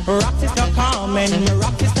 Rock is the calm and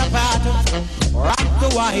rock is the fat. Rock the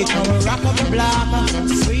white and rock up the black.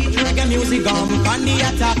 Sweet reggae music on the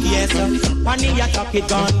attack, yes. On the attack it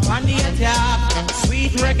gone, on the attack.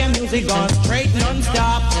 Sweet reggae music on straight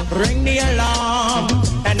non-stop. Ring the alarm,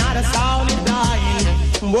 another sound is dying.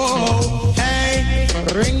 Whoa, hey,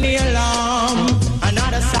 ring the alarm,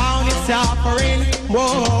 another sound is suffering.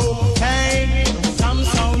 Whoa, hey, some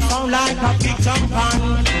sound like a big jump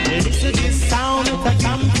on. Listen to this sound, it's a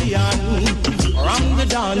champion. Run the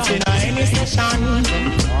dance in any session.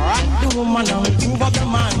 Rock the woman and move up the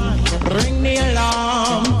man. Ring the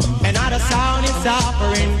alarm, another sound is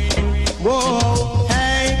suffering. Whoa,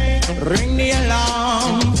 hey, ring the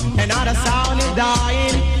alarm, another sound is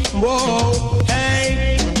dying. Whoa,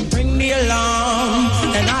 hey, ring the alarm,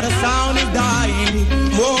 another sound is dying.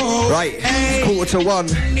 Whoa, right, hey,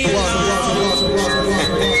 1:45.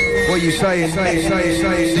 What are you saying?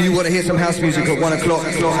 Do you want to hear some house music at 1 o'clock?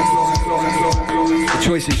 The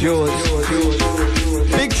choice is yours.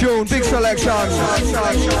 Big tune, big selection.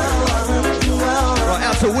 Right,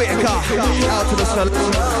 out to Whitaker, out to the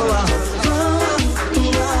selection.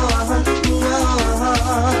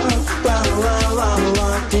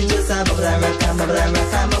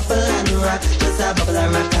 Just a bubble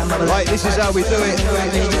and rock, Right, this is how we do it.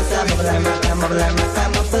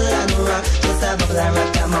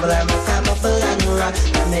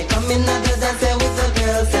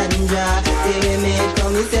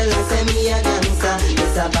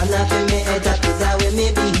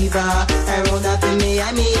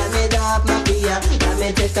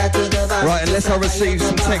 Right, unless I receive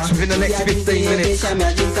some text within the next 15 minutes,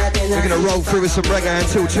 we're going to roll through with some reggae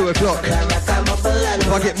until 2 o'clock.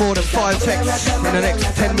 If I get more than 5 texts in the next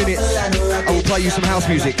 10 minutes, I will play you some house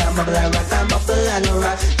music.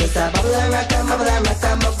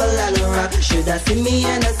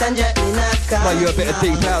 Play you a bit of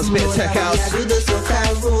deep house, bit of tech house,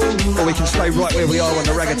 or we can stay right where we are on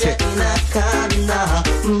the reggae tip.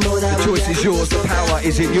 The choice is yours, the power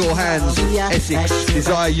is in your hands. Essex,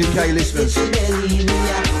 Desire UK listeners.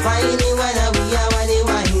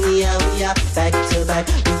 Back to back,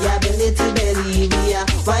 we are belly to belly, we are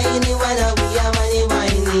whiny when we are whiny,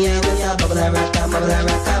 we are bubble and rock, bubble and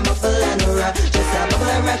rock, just a bubble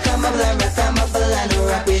and rock, bubble and rock.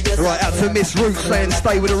 Right, out to Miss Roots saying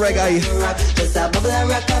stay with the reggae.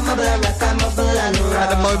 At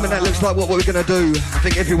the moment that looks like what we're going to do. I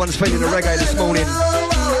think everyone's feeling the reggae this morning.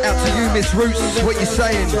 Out to you, Miss Roots, what you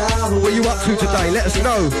saying? What are you up to today? Let us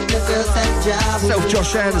know. Self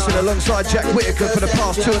Josh Anderson alongside Jack Whittaker for the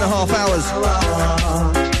past 2.5 hours.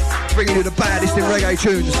 Bringing you the baddest in reggae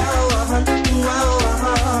tunes.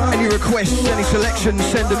 Any requests, any selections,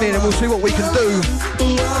 send them in and we'll see what we can do.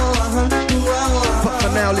 But for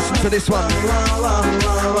now, listen to this one.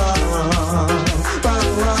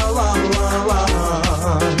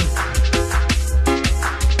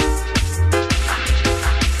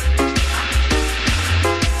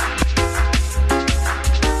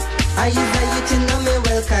 I use a youth, you know me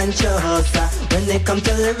well conscious. When they come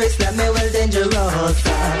to lyrics, like me well dangerous.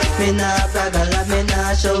 Me nah brag a lot, me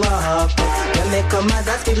nah show off. When me come a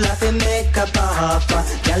dance, people have to make a pop.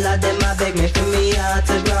 Y'all of them a beg me for me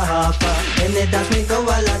autograph. When they dance, me go all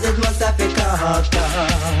of it must have pick up.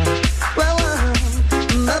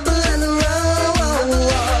 Bubble and roll,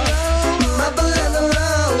 bubble and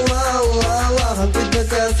roll, with the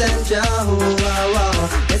girls and Joe.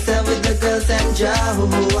 With the girls and Joe.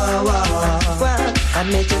 I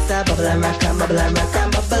make just a bubble and rock, bubble and rock,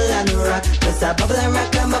 bubble and rock. Just a bubble and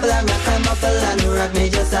rock, bubble and rock, bubble and rock. Me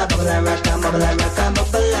just a bubble and rock, bubble and rock,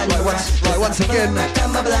 bubble and rock. Right, once again,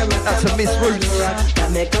 that's a Miss Roots.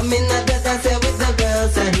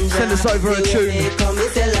 Send us over a tune.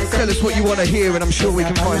 Tell us what you want to hear, and I'm sure we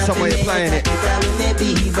can find some way of playing it.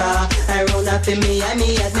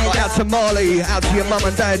 Right, out to Marley, out to your mum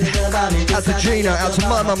and dad, out to Gina, out to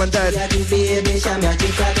my mum and dad.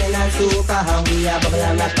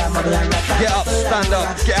 Get up, stand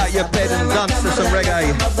up, get out your bed and dance to some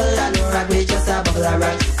reggae.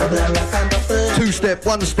 2-step,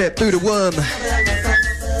 1-step, do the worm.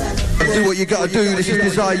 Do what you gotta do. This is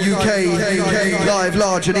Desire UK, live,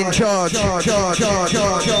 large and in charge.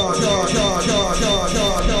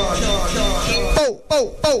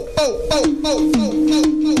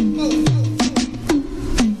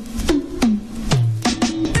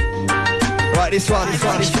 Right, this one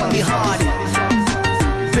be hard.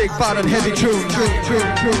 Big bad and heavy tune.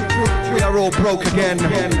 We are all broke again.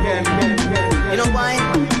 You know why?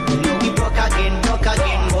 We broke again,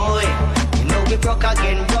 boy. You know we broke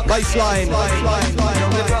again, baseline. You know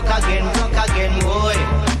we broke again, boy.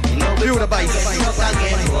 You know we broke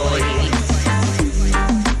again, boy.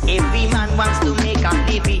 Every man wants to make a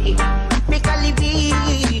living,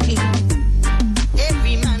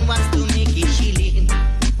 Every man wants to make a shilling.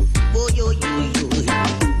 Oh, yo.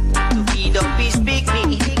 To feed up his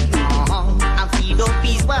picnic, and feed up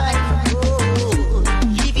his wife. Oh,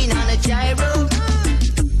 living on a gyro.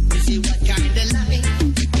 You see what kind of life?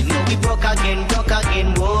 You know we broke again,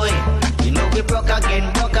 boy. You know we broke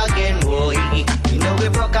again, boy. You know we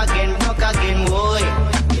broke again, boy.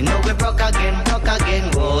 You know we broke again,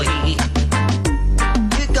 boy.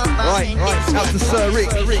 Right, out to Sir Rick.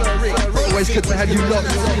 Always good to have you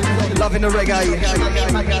locked. Loving the reggae.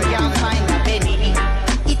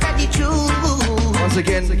 Once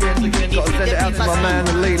again, got to send it out to my man,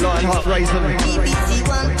 the Lee Lionheart Raisin. BBC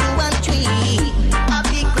 1213, a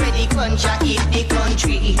big ready country in the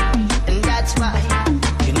country, and that's why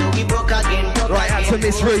you know we broke again. Right, out to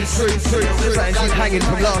Miss Roots, saying she's hanging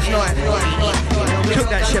from last night. Cook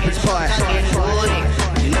that shepherd's pie.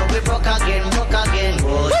 You know we broke again,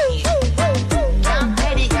 boy. Can't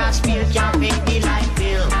pay the gas bill, can't pay the light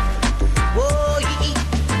bill.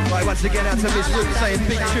 Right, once again out to Miss Roots saying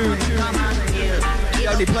big tune. He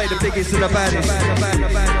only played the biggest and the baddest.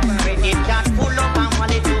 When it can't pull up and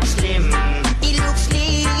when it looks slim. It looks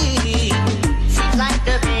slim. Seems like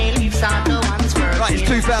the veil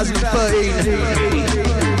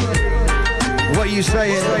 2013. What are you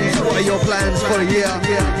saying? What are your plans for the year?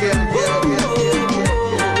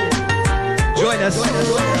 Join us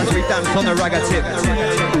as we dance on the ragga tip.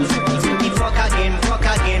 We broke again,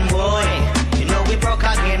 boy. You know we broke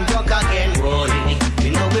again, boy.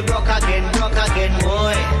 You know we broke again, boy.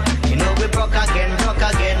 You know we broke again,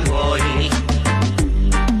 boy.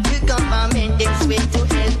 The government them swear to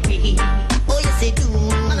help me. Oh yes they do.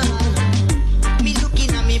 Me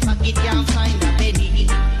looking at me pocket can't find a penny.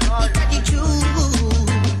 All that the truth.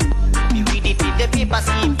 Me read it in the paper,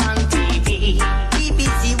 see it on TV.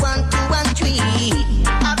 BBC 1, 2, and 3.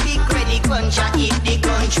 A big credit crunch hit the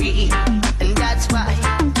country, and that's why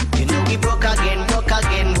you know we broke again,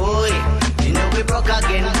 boy. You know we broke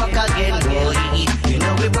again, boy. You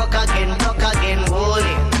know we broke again, boy.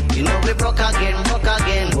 You know we broke again,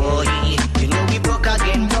 boy. You know we broke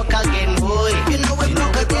again, boy. You know we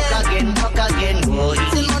broke again, boy.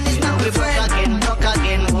 Till on is now we broke again,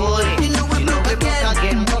 boy. You know we broke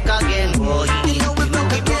again, boy. You know we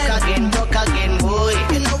broke again, boy.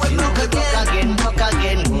 You know we broke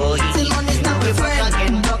again, boy. Till on is now we broke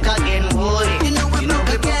again, boy. You know we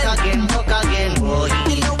broke again, boy.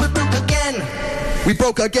 You know we broke again. We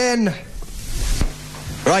broke again.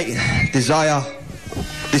 Right, Desire.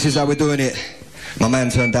 This is how we're doing it. My man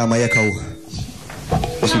turned down my echo.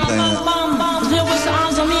 What's he playing at?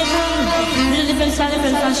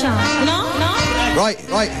 Right.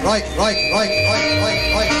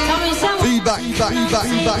 Feedback.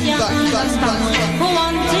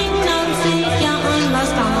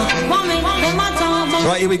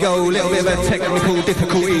 Right, here we go. A little bit of a technical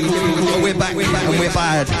difficulty. We're back and we're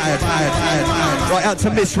bad. Right, out to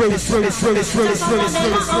Miss Ruth. Save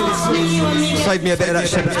me a bit of that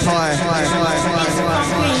shepherd's pie.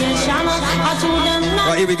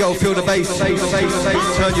 Right, here we go. Feel the bass. Turn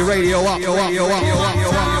your radio up.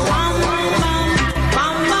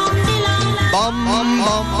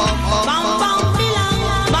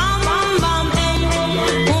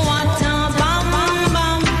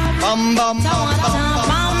 Bum.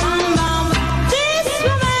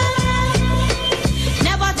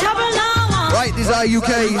 Right, this is our UK.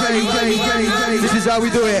 This is how we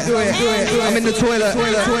do it. I'm in the toilet.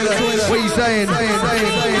 What are you saying?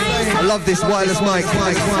 I love this wireless mic.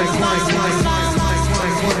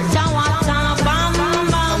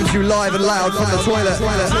 Comes to you live and loud from the toilet.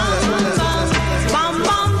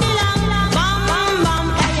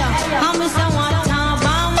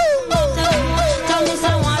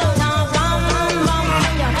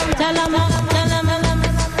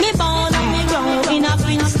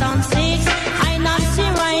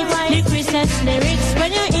 Lyrics,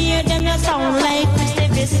 when you hear them, you sound like Christy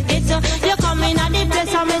Biscuit. You come in at the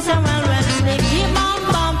place and me say, well, slick. Bam,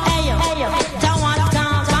 bam, hey, yo. Tawata,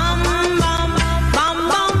 bam, bam, bam,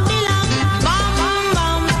 bam, dilang. Bam,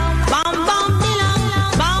 bam, bam, bam, dilang.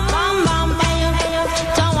 Bam, bam, hey, yo.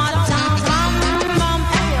 Tawata, bam, bam,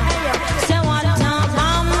 hey, yo. Say what, bam,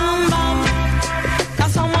 bam.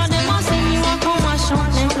 Cause some of them are saying you want to mash up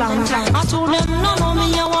them plan. I told them, no, me,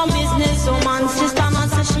 you want business, so man, sister, man,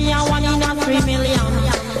 say she a one in a 3 million.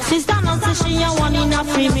 Sister not say she a one in a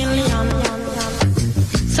 3 million.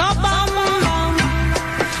 So bam bam,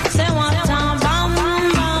 say what time bam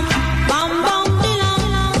bam, bam bam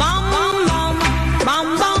dilang, bam bam bam, bam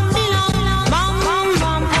bam dilang, bam bam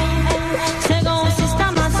bam. Say go sister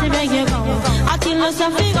not say make you go. I tell you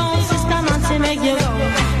say fi go sister not say make you go.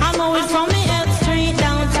 I know it from me head straight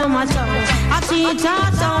down to my toe. I teach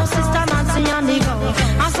her down sister not say on the go.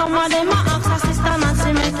 And some of them a ask her sister not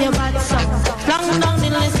say make you bad so. Long down the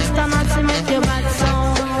list, sister not to make you bad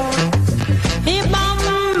song. He bam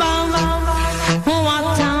bam,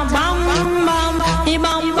 what a bam bam. He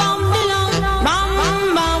bam bam dilang, bam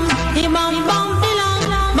bam. He bam bam dilang,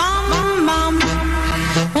 bam bam.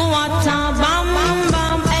 What a bam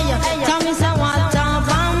bam. Hey, tell me say what a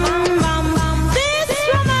bam bam. This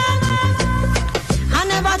woman, I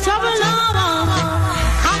never trouble no one.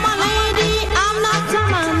 I'm a lady, I'm not a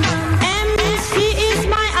man. MSC is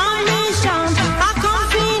my ambition.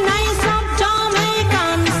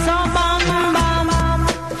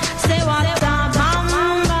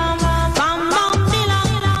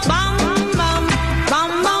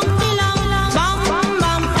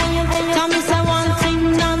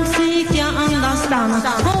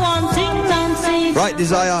 Right,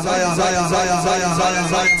 Desire.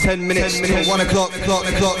 10 minutes till 1 o'clock.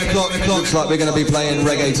 Looks like we're going to be playing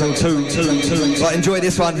reggae till 2. Right, enjoy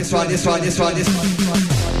this one. Now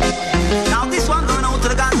this one going out to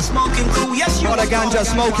the ganja smoking crew. Yes, you got a ganja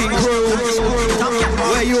smoking crew.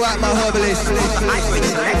 Where you at, my herbalist?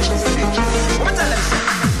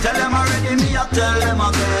 Tell them already, me I tell them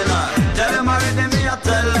again.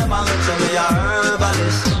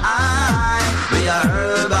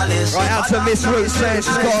 Miss Roots saying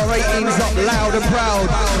she's got her 18s up loud and proud.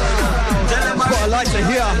 That's what I like to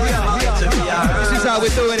hear. This is how we're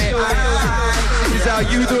doing it. This is how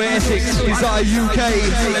you do it, Essex. This is our UK.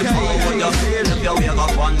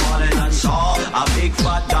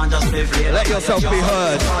 Let yourself be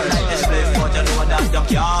heard.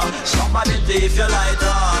 Somebody if you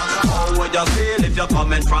lighter. How would you feel if you're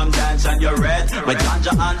coming from dance and you're red? With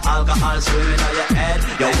ganja and alcohol swimming on your head.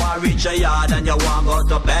 You want to reach a yard and you want to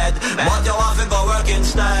go to bed, but you want to go work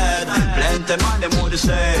instead. Plenty money mood to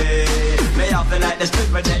say. Me have to like the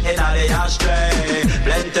split with the in the ashtray.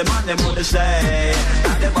 Plenty money mood to say.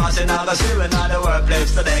 And the boss in all the swimming on the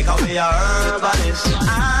workplace today. Cause we are herbalist.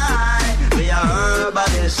 We are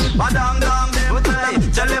herbalist. But down them play.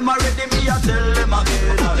 Tell him already, me I tell him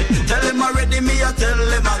again. Tell him already, me I tell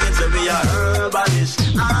him again. So we are herbalist.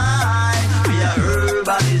 We are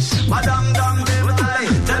herbalist. But down them play.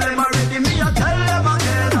 Tell him already, me I tell him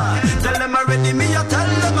again. Tell him already, me I tell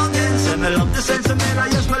him again. Say me love the sense of me,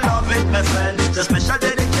 yes me love it, my friend. It's a special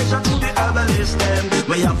dedication to the herbalist them.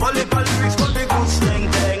 We have only lyrics for the good sling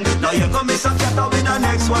thing. Now you come miss a cat with the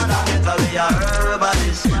next one again. So we are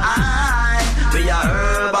herbalist. We are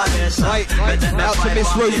herbalists. Right, out to Miss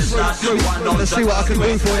Roots. Let's see what I can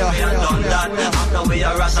do for you.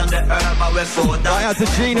 Right, out to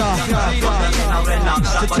Gina.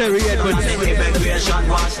 To Terry Edwards.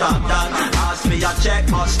 Ask me a check,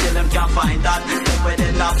 but still him can't find that. With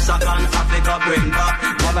the knapsack and Africa bring back.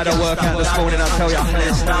 I've had a workout this morning, I'll tell you.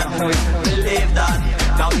 Believe that.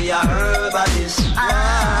 Now we are herbalists.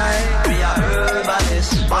 We are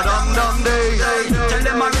herbalists. But on day, tell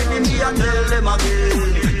them already, me I tell them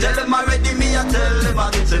again. Tell them already, me I tell them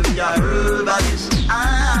again. So we are herbalists.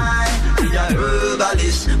 We are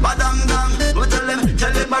herbalists. But tell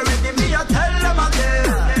them already, me I tell them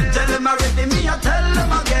again. Tell them already, me I tell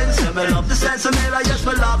them again. So me love the sense of me, yes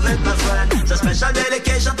me love it, my friend. It's a special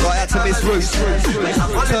dedication. Right, out to Miss Roots.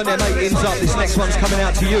 Turn them 18s up. This next one's coming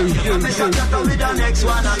out to you. The next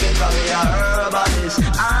one again, cause we are herbalists.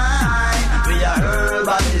 We are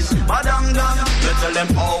herbalists. But you tell them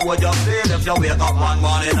how would you feel if you wake up one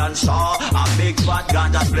morning and saw a big fat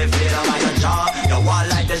ganja spliff laid on your jaw. You want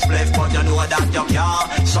like the spliff, but you know that you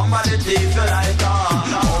can't. Somebody thief you like that.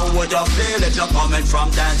 How would you feel if you're coming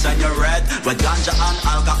from dance and you're red? With ganja and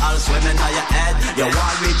alcohol swimming on your head. You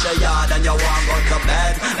want reach a yard and you want go to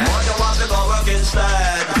bed, but you want to go work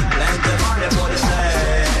instead. Plenty money for the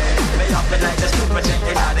say. Like the stupid thing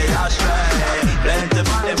in the ashtray. Plenty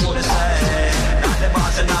money for the say. Not the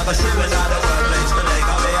boss and not the civil, not the workplace today.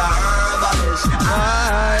 Cause we are herbalists.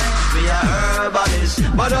 We are herbalists.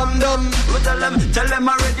 But tell them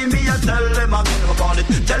already, me I tell them again about it.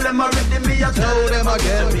 Tell them already, me I tell them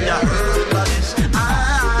again. We are herbalists.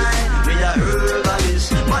 We are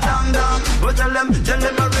herbalists. But tell them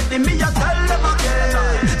already, me I tell them again.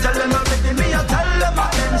 Tell them already, me I tell them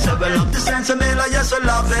again. So we love the sense of me, yes we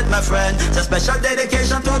love it, my friend. It's a special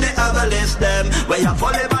dedication to the herbalist them. We have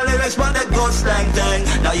fully lyrics for the good slang thing.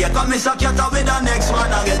 Now you come Mr. Cutter with the next one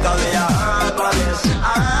again. Cause we are herbalists.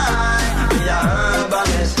 We are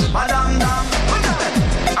herbalists.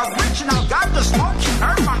 Original ganja smoking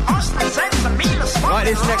herb on us that sends the meal of smoke. Right,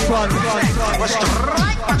 this next one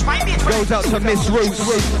goes out to Miss Roots.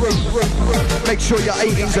 Make sure your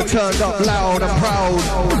 18s are turned up loud and proud.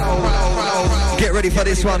 Get ready for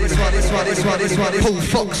this one. Paul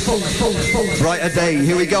Fox. Right a day.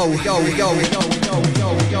 Here we go.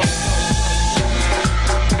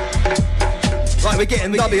 Right, we're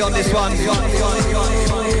getting dubby on this one.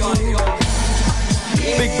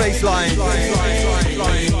 Big bass line.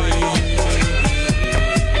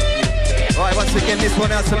 Right, once again, this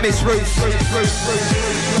one out to Miss Roots.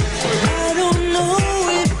 I don't know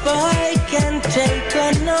if I can take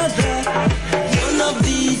another one of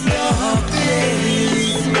these dark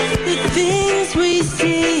days. The things we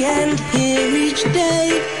see and hear each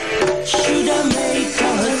day should have made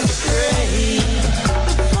us afraid.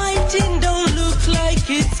 The fighting don't look like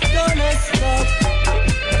it's gonna stop.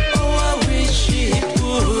 Oh, I wish it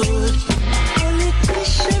would.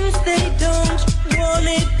 Politicians, they don't want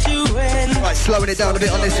it to end. Right, slowing it down a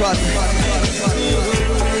bit on this one.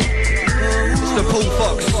 It's the Paul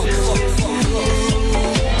Fox.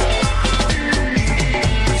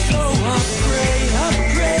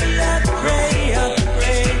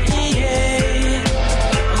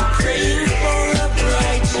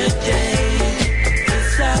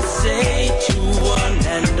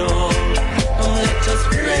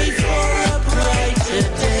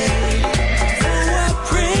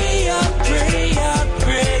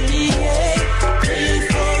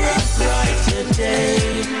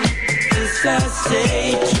 I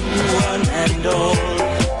say to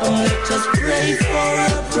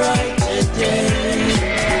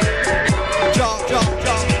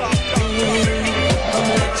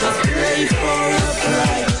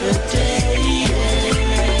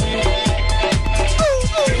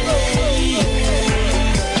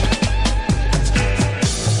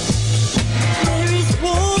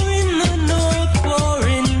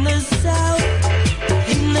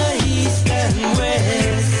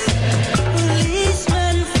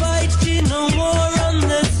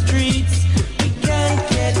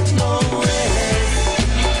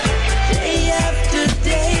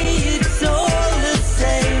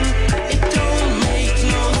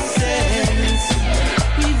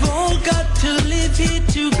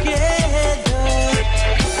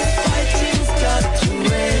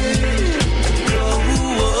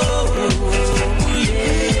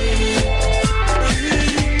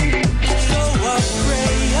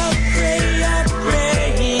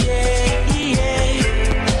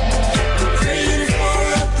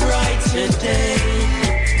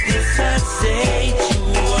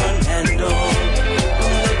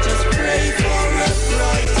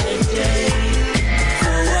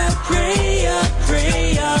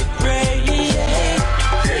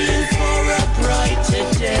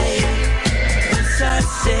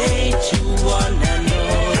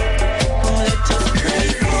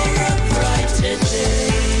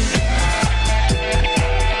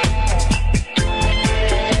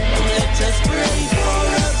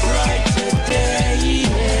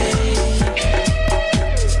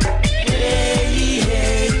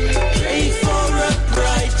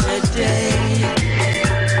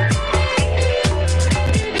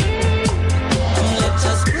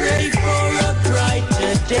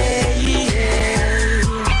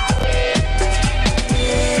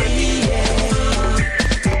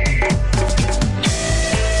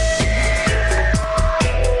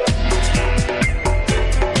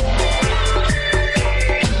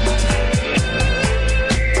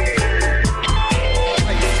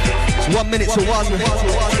minute to 1.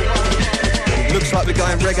 Looks like we're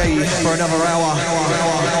going reggae for another hour.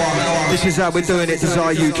 This is how we're doing it,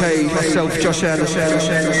 Desire UK. Myself, Josh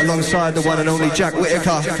Anderson, alongside the one and only Jack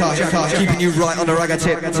Whittaker, keeping you right on the ragga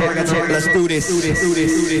tip. Let's do this.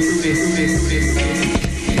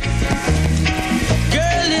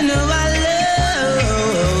 Girl, you know I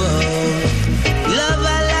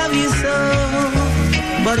love you so,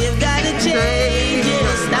 but you've got to change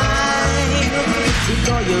your style.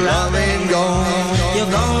 Because you're out and gone, you're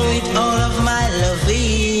gone with all of my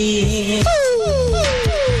loving.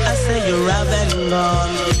 I said you're out and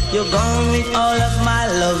gone, you're gone with all of my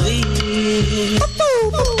loving.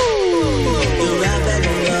 You're out and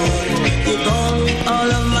gone, you're gone with all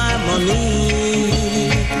of my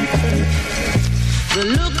money. So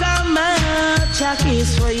look how much I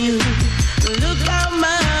kiss for you. Look how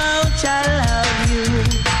much I love you.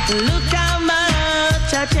 Look how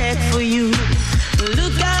much I take for you.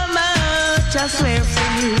 Look how much I swear for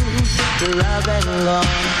you. You're out and gone,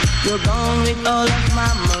 you're gone with all of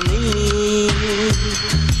my money.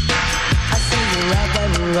 I say you're out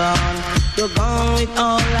and gone, you're gone with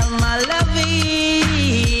all of my loving.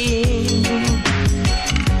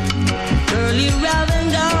 Girl, you're out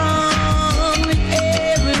and gone with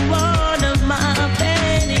every one of my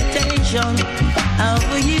penetration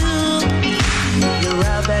over you. You're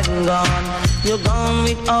out and gone, you're gone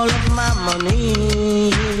with all of my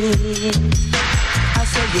money. I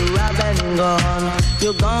said you're out and gone,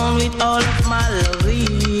 you're gone with all of my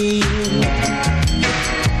loving.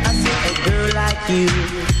 I said a girl like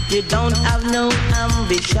you don't have no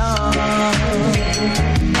ambition.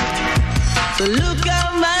 So look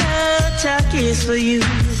how much I kiss for you.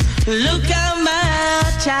 Look how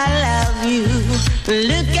much I love you.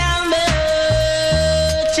 Look how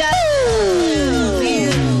much I love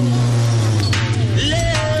you.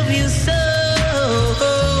 Love you so.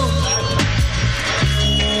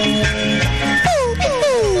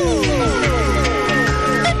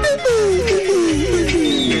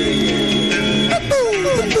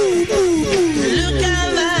 Look how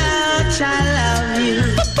much I love you.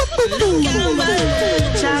 Look how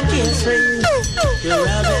much I kiss for you. You're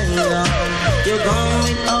out and gone, you're gone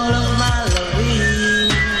with all of my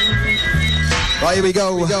loving. Right, here we go.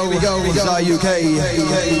 Desire UK.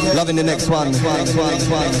 Loving the next one.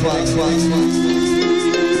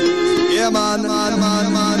 Yeah, man.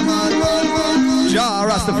 Jah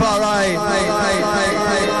Rastafari.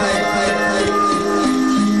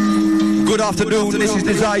 Good afternoon, this is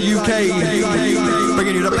Desire UK.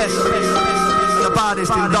 Bringing you the best, the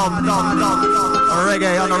baddest in dub.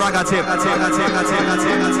 Reggae on the ragga tip.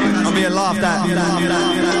 I'm being laughed at.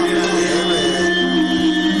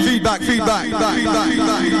 Feedback.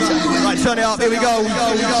 Right, turn it up, here we go.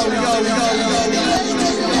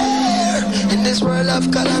 In this world of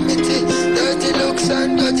calamity, dirty looks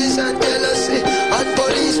and grudges and jealousy, and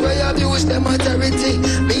police where abuse them authority.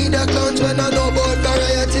 Me the clowns when I know about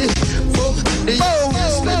variety. The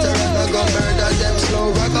youngest veteran I go murder them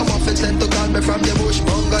slow. Ragamuffins sent to call me from the bush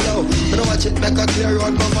bungalow. When I watch it make a clear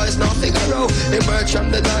road, my voice now figure out. Emerge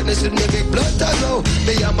from the darkness with me big blood to glow.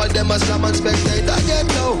 Me hammer them a slam and spectator get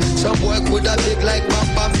low. Some boy could have big like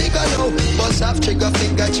Mamba bigger low. Bust off trigger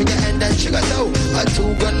finger, trigger hand and trigger toe. A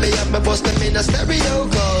 2-gun me have me bust them in a stereo.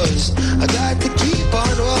 Cause I got to keep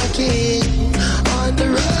on walking on the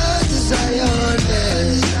road to Zion.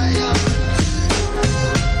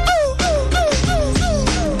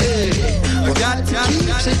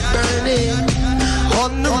 Keeps it burning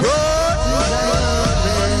on the road.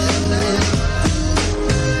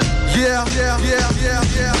 Yeah.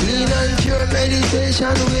 Clean and pure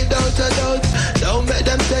meditation without a doubt. Don't make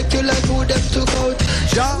them take you like who them took out.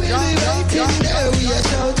 We'll be waiting there, we a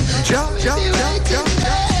shout. We'll be waiting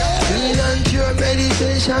there. Clean and pure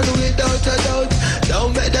meditation without a doubt.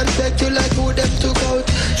 Don't make them take you like who them took out.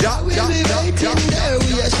 We'll be waiting there,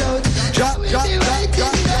 we a shout. We'll be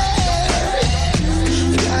waiting there.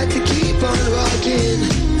 Got to keep on walking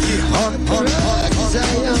on the road to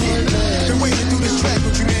Zion. Been waiting through this track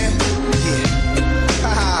with you, man.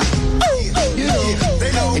 You know,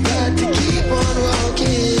 you got to keep on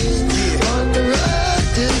walking on the road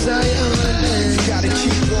to Zion. You gotta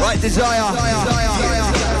keep walking. Right, Desire.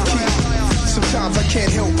 Sometimes I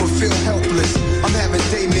can't help but feel helpless. I'm having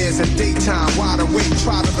daymares at daytime, wide awake,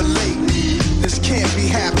 try to relate. This can't be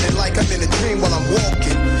happening like I'm in a dream while I'm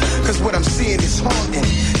walking. Cause what I'm seeing is haunting.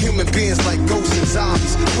 Human beings like ghosts and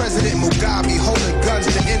zombies. President Mugabe holding guns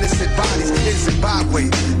to innocent bodies in Zimbabwe.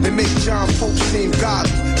 They make John Pope seem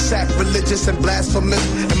godly, sacrilegious and blasphemous.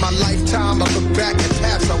 In my lifetime, I look back at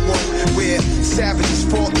paths I walked where savages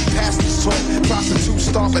fought and pastors taught, prostitutes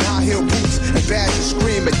stomping high heel boots and badges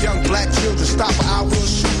scream at young black children, stop or I will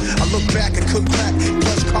shoot. I look back and cook crack,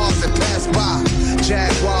 plus cars that pass by.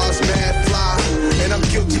 Jaguars, mad fly, and I'm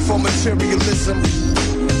guilty for materialism.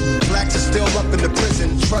 Blacks are still up in the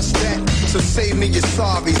prison, trust that. So save me your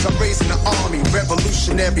sorries. I'm raising the army,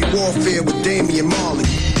 revolutionary warfare with Damian Marley.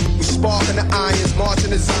 We sparking the irons,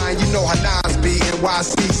 marching the Zion. You know how Nas be,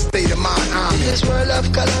 NYC, state of mind. I'm in this world of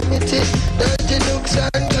calamity, dirty looks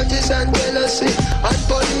and grudges and jealousy, and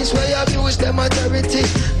police where abuse them authority.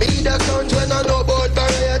 Me the count when I know about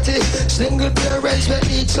variety. Single parents will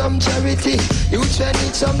need some charity. Youth will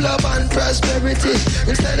need some love and prosperity.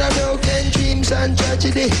 Instead of broken dreams and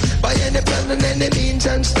tragedy, by any plan and any means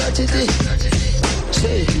and strategy.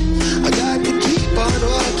 Say, I got to keep on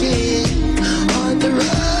walking on the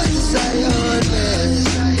road to Zion.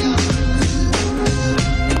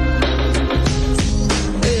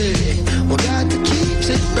 Hey, we got to keep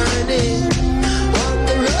it burning on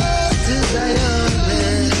the road to Zion.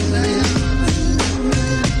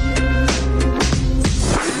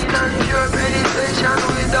 And your meditation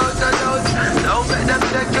without a doubt. Don't let them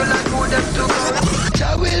take you like who them to go.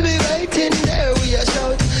 Jah will be waiting there, we are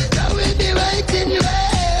shout. Jah will be waiting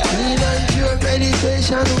there. Clean and pure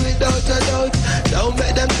meditation without a doubt. Don't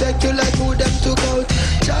let them take you like who them took out.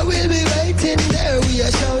 Jah will be waiting there, we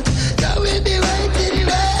are shout. Jah will be waiting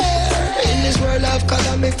there. In this world of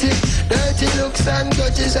calamity, dirty looks and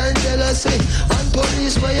grudges and jealousy, and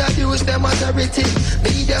police where abuse them authority.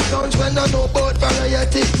 Media accounts when I know about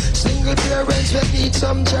variety. Single parents will need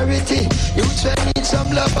some charity. Youths will need some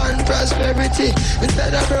love and prosperity.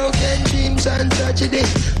 Instead of broken dreams and tragedy,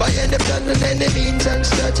 by any plan and any means and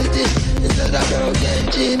strategy. Instead of broken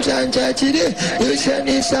dreams and tragedy, youths will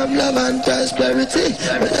need some love and prosperity.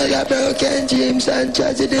 Instead of broken dreams and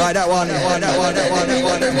tragedy. Right, that one.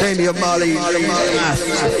 Damian Marley,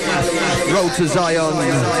 Road to Zion.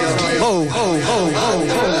 Oh, oh, oh, oh,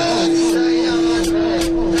 oh.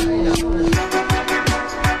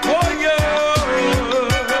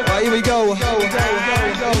 Right, here we go.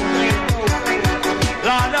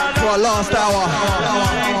 To our last hour.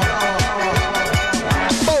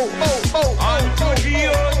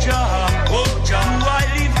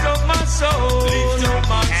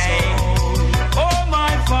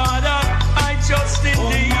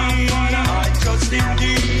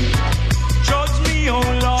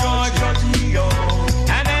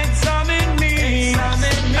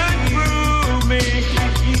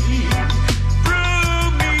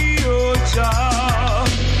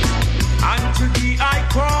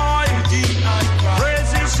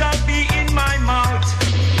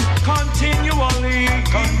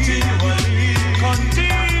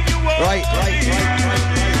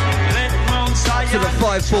 To the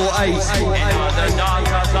 548.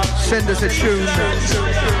 Send us a tune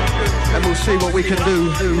and we'll see what we can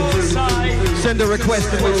do. Send a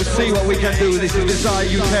request and we will see what we can do. This is Desire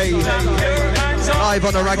UK. Live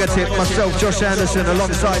on a ragga tip. Myself, Josh Anderson,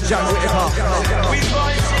 alongside Jack Whittaker.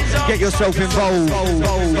 Get yourself involved.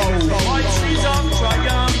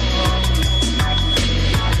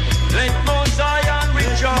 Let Mount Zion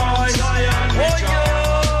rejoice.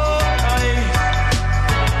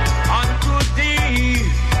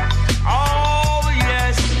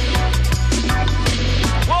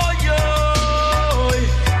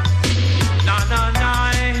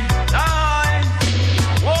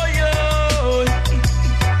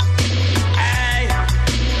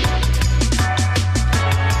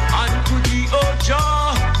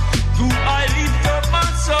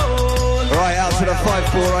 To the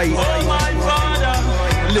 548. A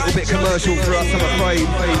little bit commercial for us, I'm afraid.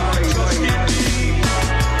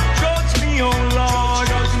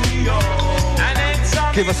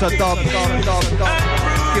 Give us a dub.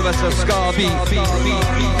 Give us a ska beat.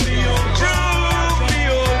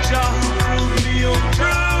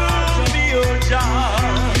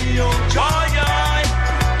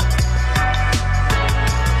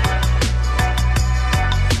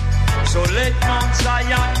 So let Mount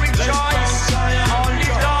Zion rejoice. All the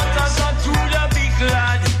daughters unto the big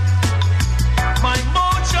lad. My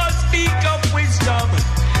mouth shall speak of wisdom,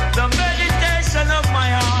 the meditation of my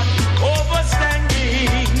heart.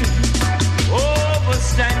 Overstanding.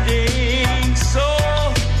 So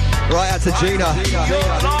right out to Gina.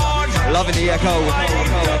 Loving the echo.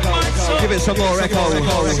 Give it some more echo.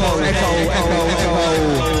 Echo.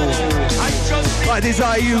 Right,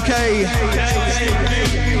 Desire UK.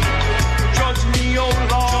 Judge me, oh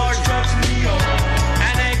Lord,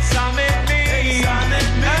 and examine me, and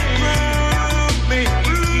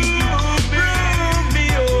prove me,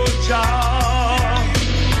 oh Jah.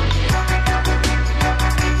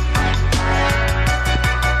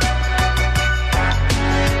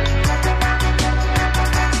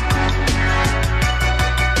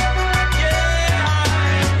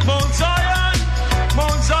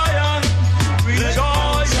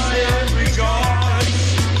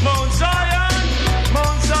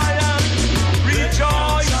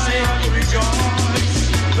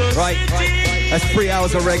 Right. That's 3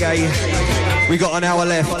 hours of reggae. We got an hour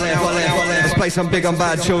left. Let's play some big and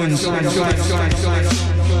bad tunes.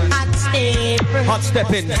 Hot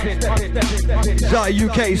stepping.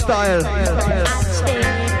 UK style.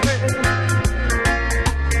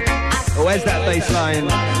 Where's that bass line?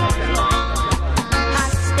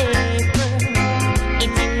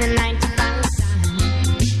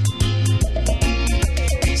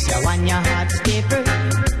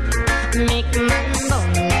 Make man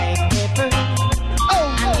bone like pepper.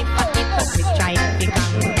 Oh, and if a hypocrite try to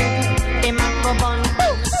become them a go burn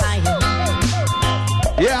fire.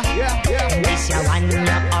 Yeah. This ya one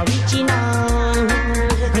ya original,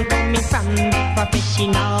 coming from the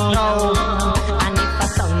professional. And if a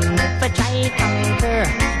son if a try conquer,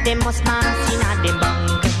 they must pass in a the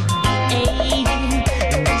bunker. Hey,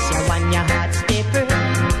 this ya one ya hot stepper.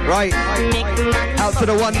 Right. Out to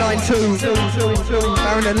the 192.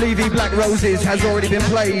 Baron and Levy Black Roses has already been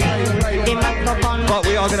played. But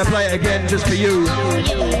we are going to play it again just for you.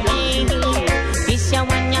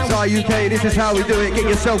 Star UK, this is how we do it. Get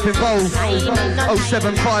yourself involved.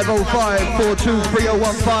 07505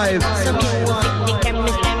 423015.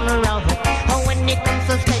 When it comes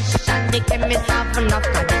to special, the chemist have enough.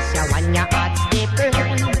 Cause this ya one ya hot stepper.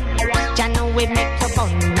 Ya know we make your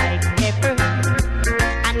bun like pepper.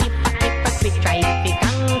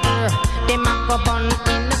 Them a go burn in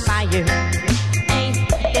the fire. Hey,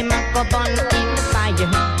 them a go burn in the fire.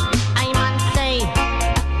 I man say,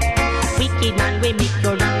 wicked man we make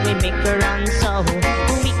you run, we make you run so.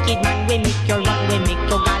 Wicked man we make you run, we make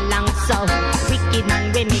you galang so. Wicked man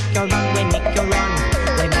we make you run, we make you run,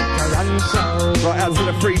 we make you run so. Right out to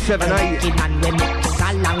the 378. Wicked man we make you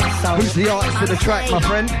galang so. Who's the artist of the track, my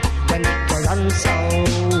friend? We make you run so.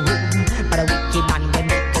 But a wicked man we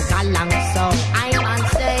make you galang so. I man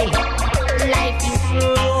say. Life is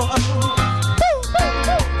true.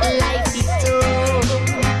 Life is true.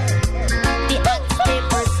 The hot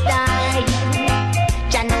stepper style.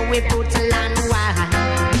 Ya know we put a land wide.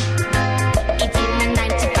 It's in the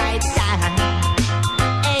 95 style.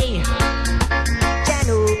 Hey, ya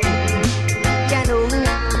know.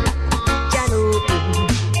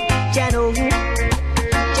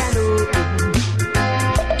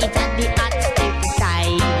 It's at the hot stepper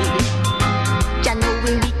style. Ya know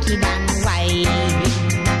we wicked and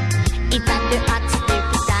it's at the hot step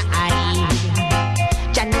side.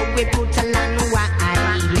 Ya know we put a land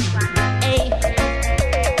wide. Hey,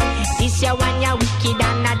 this ya one ya wicked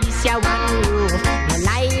and this ya one roof. No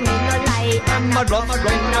lie, me no lie, I'm a rough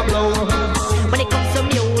rain a blow. When it comes to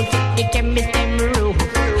music, the chemist them roof.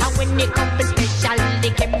 And when it comes to special, the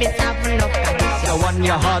chemist have enough. This ya one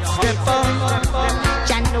ya hot stepper.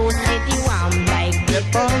 Ya know say the one like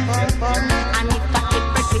pepper. And if a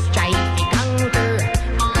hypocrite try to conquer,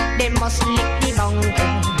 they must lick the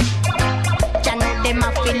bunker. Ya know them a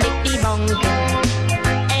fi lick the bunker.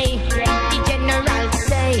 Hey, the general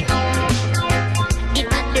say it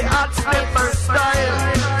at the hot stepper style.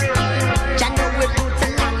 Ya know we put a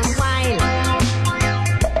land wild.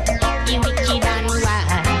 He wicked and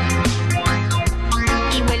wild.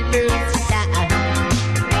 He will burn style.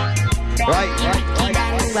 Right.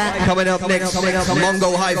 Coming up next,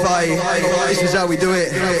 Mongo Hi-Fi. This is how we do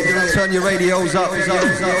it. Turn your radios up.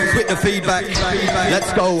 Quit the feedback.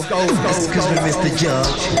 Let's go. Excuse me, Mr.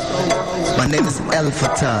 Judge. My name is El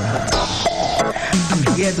Fatah. I'm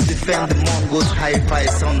here to defend the Mongo's Hi-Fi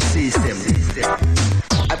sound system.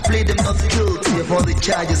 I plead them not guilty of all the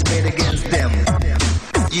charges made against them.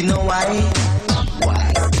 You know why?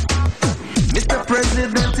 Why? Mr.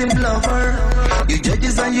 President and lover, you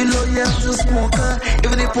judges and you lawyers to smoker.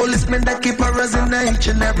 Even the policemen that keep harassing each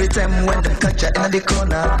and every time when them catch her in the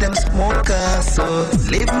corner, them smoker. So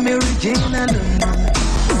leave me Regina alone.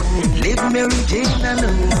 Leave me Regina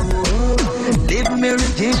alone. Leave me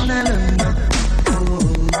Regina alone.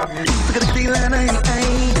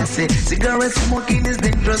 I say cigarette smoking is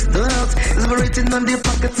dangerous to health. It's written on the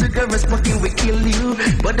pocket, cigarette smoking will kill you.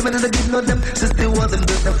 But the men that didn't know them, since they were them,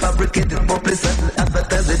 they fabricated, publicized,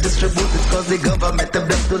 advertised, they distribute it, cause the government of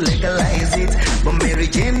them to legalize it. But Mary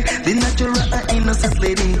Jane, the natural innocent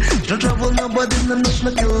lady, she don't trouble nobody, no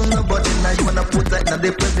kill nobody. Now you wanna put that in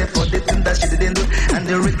the present for the thing that she didn't do. And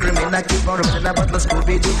the real criminal keep on repeating about the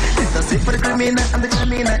Scooby-Doo. Let us see for the criminal, and the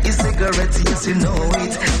criminal is cigarettes, yes you know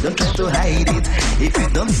it. Don't try to hide it. If you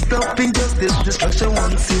don't stop injustice, destruction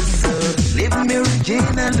won't cease. So leave me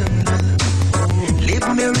Regina alone. Leave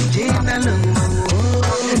me Regina alone.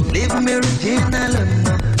 Leave me Regina alone.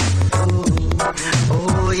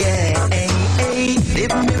 Oh yeah, hey, hey.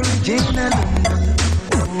 Leave me Regina alone.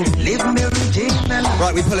 Leave Right,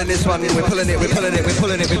 we're pulling this one. We're pulling it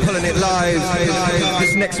live.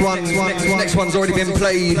 This next one's already been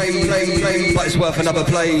played, but it's worth another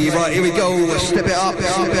play. Right, here we go. Step it up.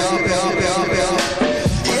 Yeah,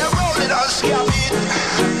 roll it on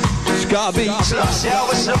Scar Beat.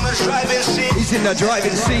 He's in the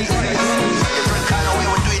driving seat. Different kind of way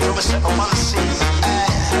we do it from a step up on the seat.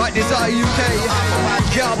 Right, Desire UK.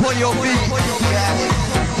 Get up on your feet.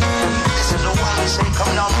 This is the one we say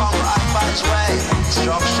come down from the advice way.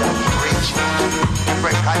 Structure, reach,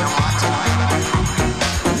 different kind of matter.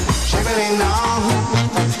 Shibbling now.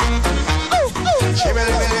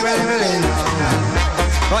 Shibbling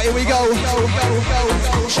now. Right, here we go.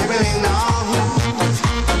 Shibbling now.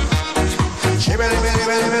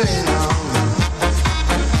 Shibbling now.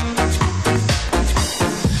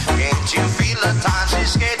 Can't you feel the time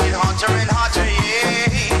she's getting hotter and hotter, yeah?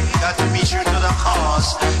 Got to be true to the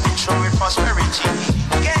cause, ensuring prosperity.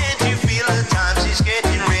 Can't you feel the time she's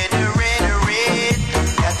getting redder?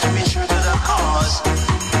 Got to be true to the cause.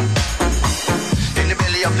 In the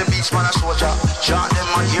belly of the beach, man, a soldier. Shot them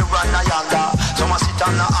on here and a yonder. Some a sit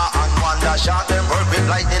on the and wonder. Shot them work with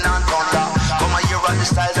lightning and thunder. Come a here and the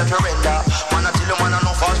styles that we render. Man, I tell you, man, I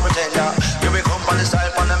no false pretender. Here we come on the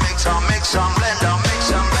style, on the mix and blender.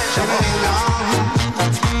 Shibbling now.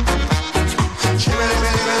 Shibbling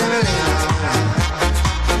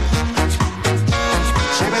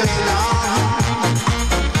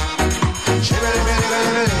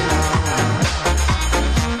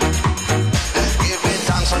Giving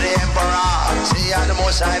thanks to the emperor. See ya the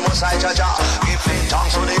most high, Jaja. Giving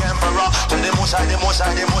thanks to the emperor. To the most high,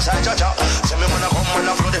 Jaja. See me when I come, when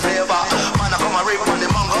I flow the flavor. Man, I come and rip on the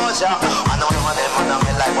mongos, yeah. I know them and them, man, I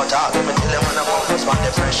made like butter. Give me till them when I come, just on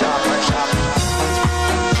the fresh up.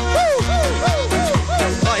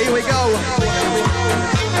 Right, here we go.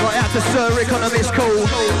 Right, out to Sir Rick on a missed call. I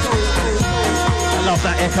love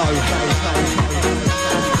that echo.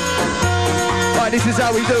 Right, this is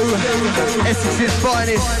how we do. Essex's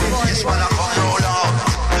finest. Yes, man, I come roll out.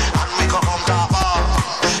 And we come top up.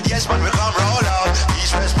 Yes, man, we come roll out.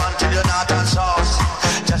 East, west, man, till you're north and south.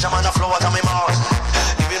 Judge, man, I flow out of my mouth.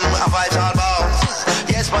 Giving me a vibes all about.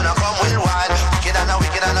 Yes, man, I come with wild.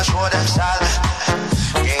 Wicked and I show them style.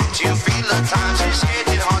 Can't you feel the time she's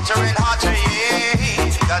getting hotter and hotter, yeah?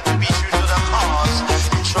 Got to be true to the cause,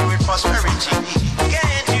 ensuring prosperity.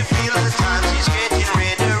 Can't you feel the time she's getting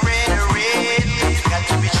redder? Got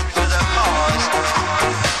to be true to the cause.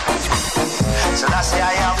 So that's say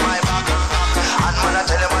I have my back. And when I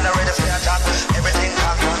tell them when I'm ready for the attack, everything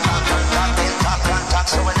tack,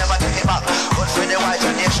 so we never take it back. Good for the white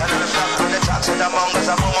nation and the black on the track. So the mongers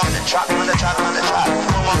are boom on the track, on the track.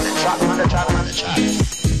 Boom on the track, on the track.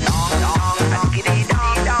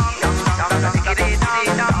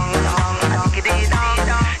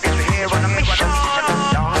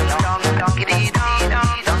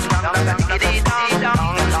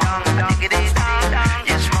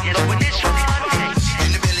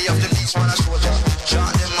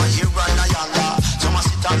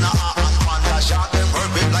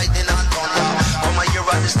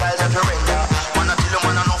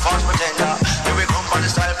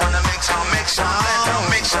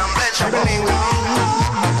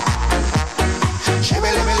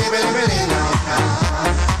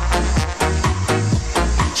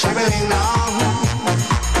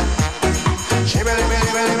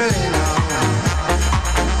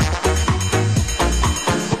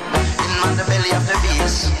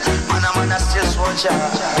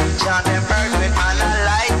 Chant them perfect and a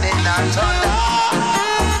lightning and thunder.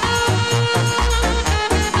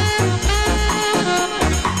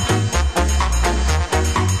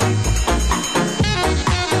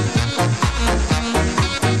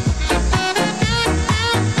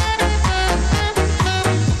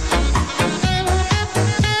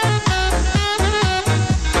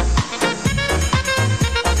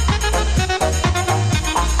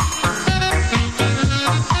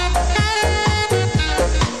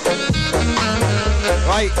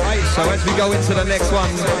 So as we go into the next one,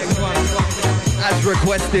 as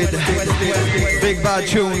requested, big bad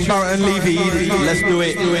tune, Barrett and Levy, let's do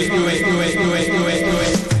it.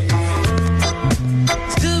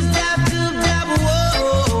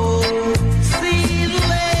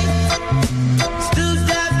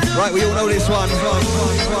 Right, we all know this one.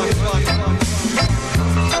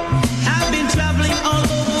 I've been traveling all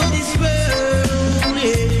over this world,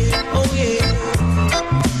 yeah, oh yeah.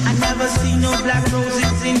 I never see no black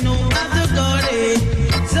roses in no other garden.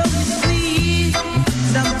 So you see,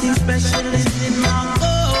 something special is in my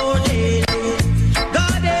garden.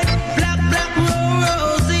 Garden, black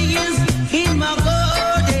roses in my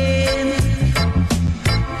garden.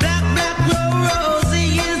 Black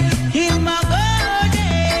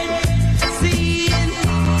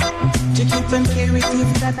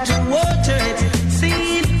got to water it.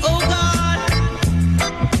 Seed, oh God,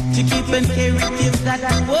 to keep and carry it, you've got to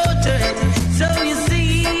water it. So you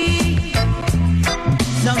see,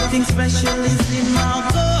 something special is in my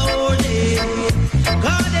garden.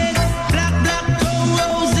 Garden, black, black,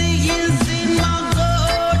 rosy is in my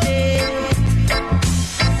garden.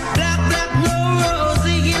 Black, black,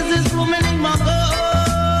 rosy is this woman in my garden.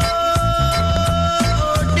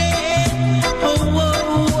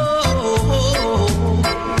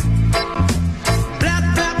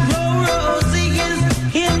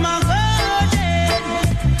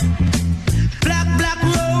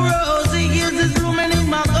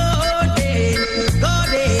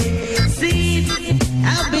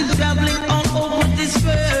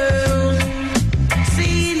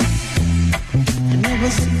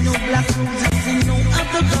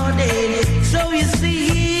 So you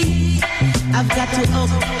see, I've got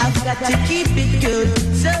to keep it good.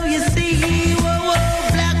 So you see, whoa, whoa,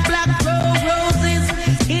 black, black roses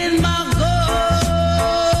in my garden.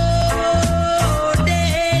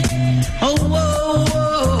 Oh, whoa,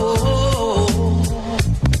 whoa,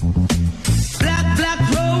 black, black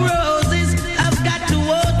roses, I've got to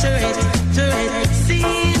water it, see,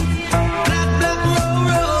 black, black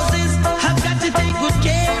roses, I've got to take good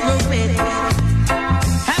care of it.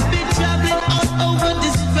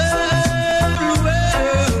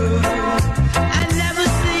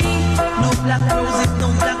 Black roses, no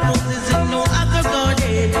black roses in no other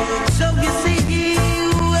garden. So you see,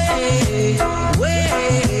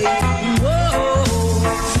 whoa,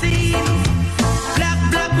 see, black,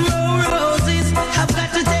 black roses, I've got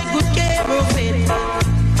to take good care of it.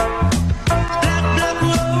 Black, black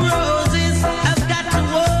roses, I've got to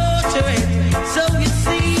water it. So you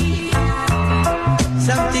see,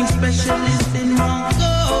 something special is in my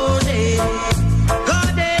garden.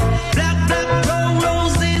 Garden, black, black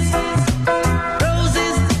roses.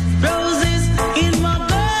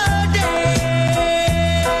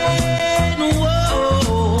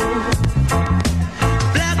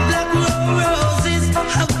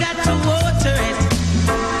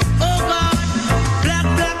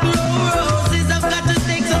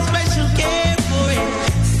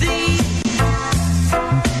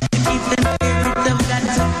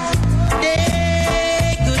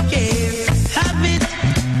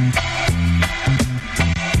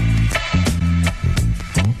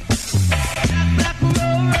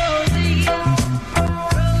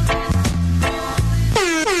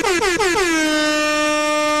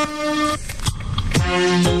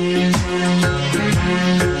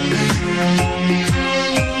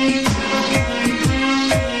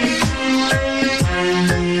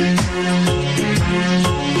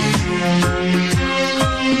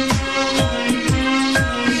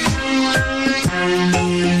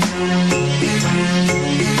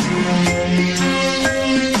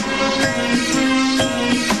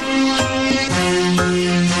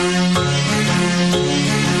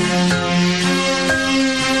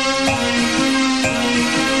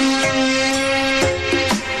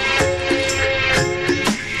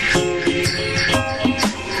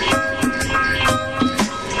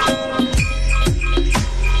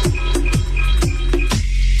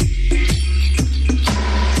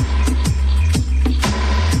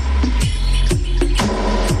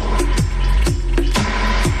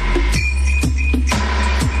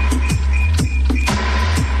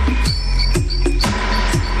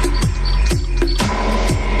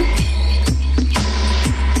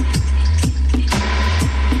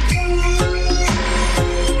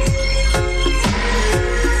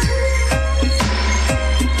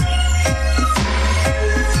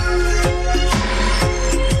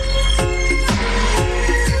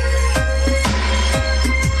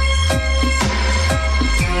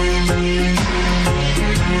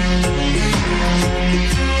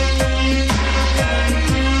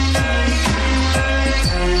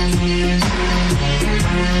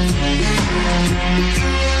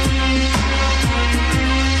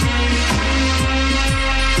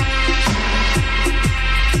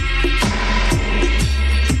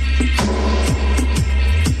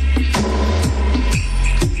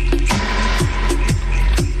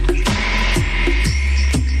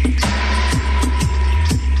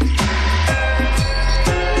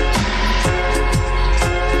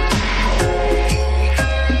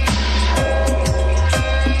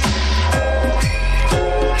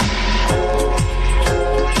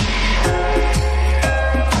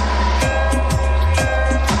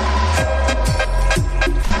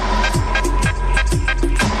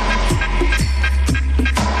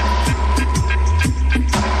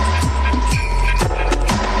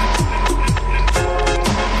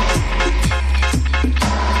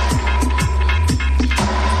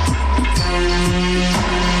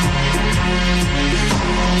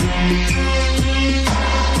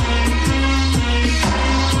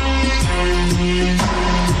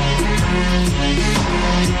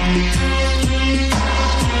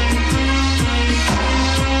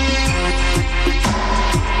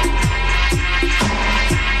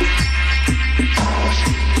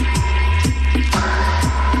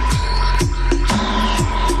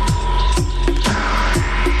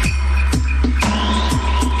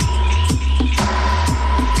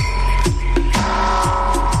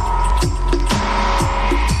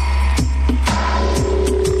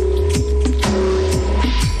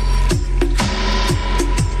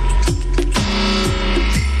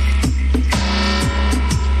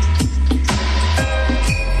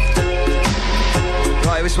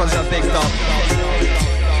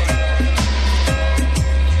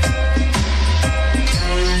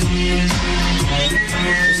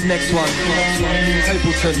 Next one,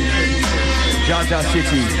 Pt1, Jaja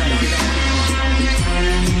City.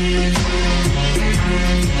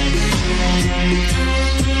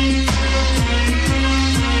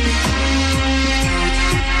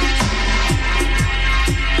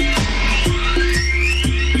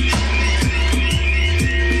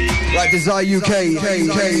 Right, Desire UK,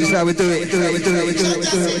 this is how we do it.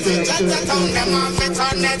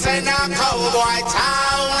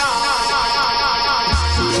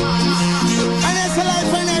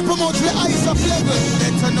 Promote the ice of level.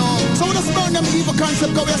 So we just burn them evil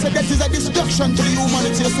concept because we say that is a destruction to the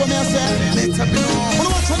humanity. That's what I say. Let us know. What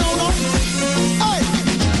do you want to know now? Hey,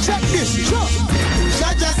 check this.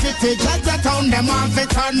 Jaja City, Jaja Town, them want to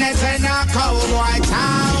turn us in a cowboy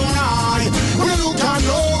town. We look and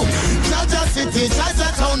know. Jaja City,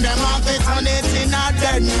 Jaja Town, them want to turn us in a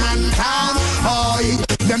dead man town.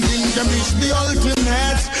 Them think them reach the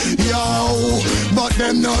ultimate, yo, but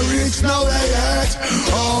them no reach nowhere yet.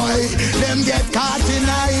 Them get caught in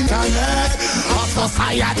the internet. A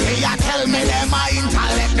society, tell me them a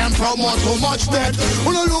intellect. Them promote too much debt.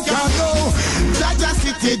 Wanna look and go, Jaja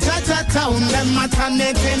City, Jaja Town, them a turn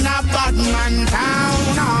it in a bad man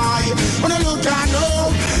town. Wanna look and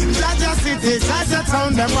go, Jaja City, Jaja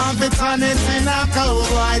Town, them want to turn it in a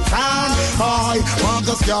cowboy town. Want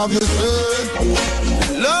to scab you say.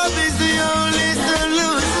 Love is the only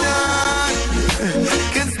solution.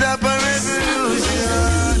 Can stop a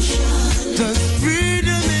revolution. Just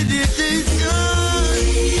freedom, meditation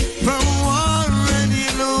from war and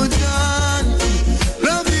illusion.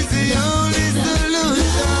 Love is the only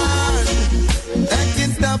solution that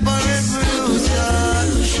can stop a revolution.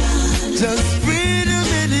 Just freedom,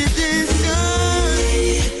 meditation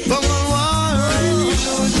from war and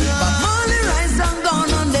illusion. But Molly rise and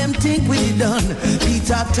gone on them think we done.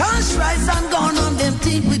 Tosh rise and gone on them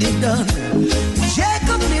think we did done.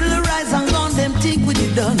 Jacob Miller rise and gone them think we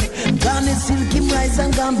did done. Johnny Silkim rise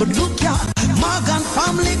and gone, but look ya, Morgan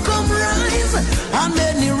family come rise. And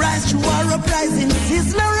then he rise to our uprising,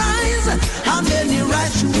 Sizzler rise. And then he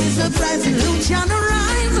rise to his uprising, Luciano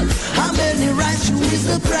rise. And then he rise to his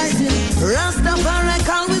uprising, Rastafari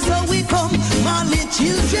call we so we come. Molly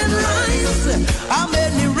children rise. And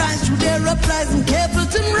then he rise to their uprising,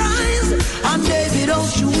 Capleton rise. And David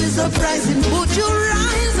Oshu is uprising, put your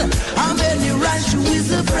rise. And then he rise to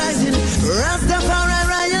his uprising, Rastafari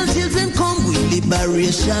royal children come with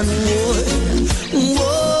liberation war.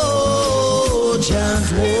 Whoa,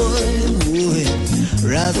 chant war,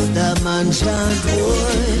 Rasta man chant war.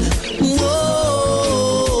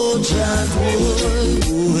 Whoa, chant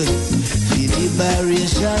war,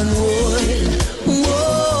 liberation war.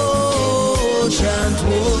 Whoa, chant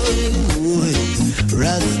war,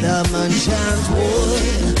 Rasta man chant war.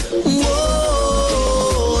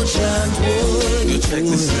 Whoa, chant war. Check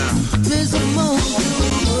this now. There's a moment.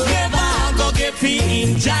 Never go get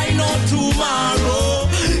in China tomorrow.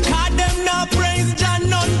 Cause them not praise John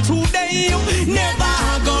none today. Never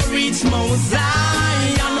go reach Mount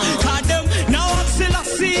Zion. Cause them now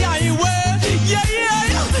Selassie highway. Yeah.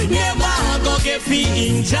 Never go get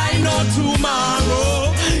in China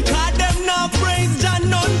tomorrow. Cause them not praise John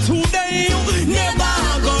none today. Never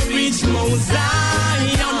go reach Mount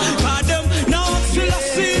Zion. Cause them now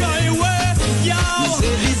Selassie highway.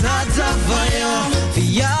 Say this heart of fire. For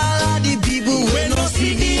y'all are the people when no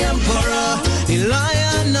see the emperor. The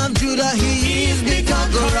Lion of Judah, he is the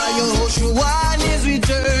conqueror. Yehoshua is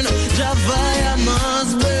return. Javaya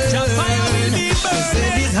must burn. Say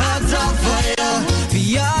this heart of fire. For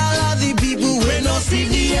y'all are the people when no see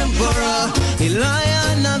the emperor. The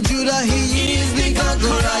Lion of Judah, he is the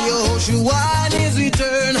conqueror. Yehoshua is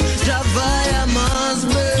return. Javaya must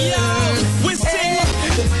burn. We sing.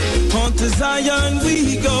 On to Zion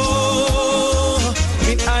we go.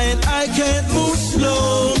 I can't move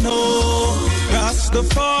slow, no.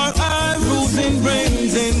 Rastafari rules and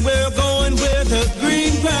reigns, and we're going where the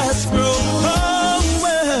green grass grows. Oh,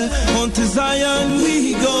 well, on to Zion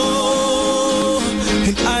we go.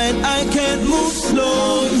 And I can't move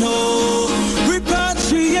slow, no.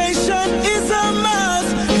 Repatriation is a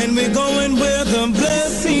must, and we're going where the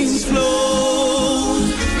blessings flow.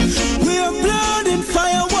 We're blood and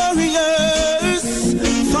fire warriors,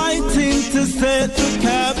 fighting to set the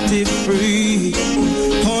captive free,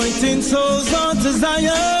 pointing souls onto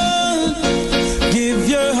Zion. Give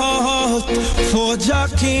your heart for your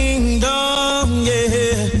kingdom,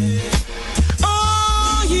 yeah.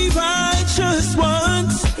 Oh, ye righteous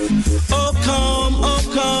ones, oh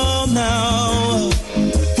come now.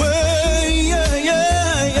 Well, yeah.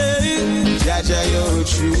 Jaja, you're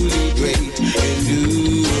truly great, and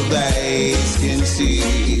who eyes can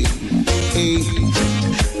see. Hey.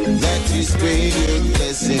 pray your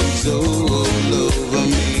blessings all over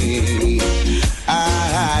me.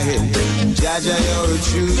 Jaja, you're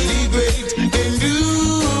truly great, and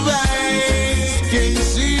your eyes can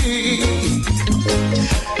see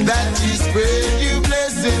that you spread your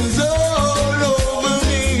blessings all over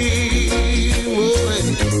me. Oh,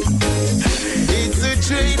 it's a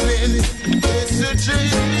treatment, it's a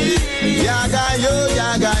treatment. Yaga, yo,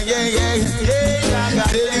 yaga, yeah, yeah, yeah.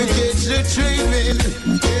 Till you get your treatment,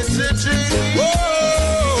 it's a treatment. Oh,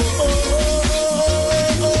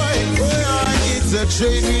 it's a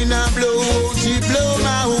treatment, I blow, she blow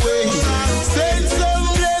my way. Send some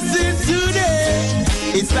blessings today.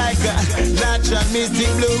 It's like a natural mystic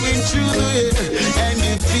blowing through the air, and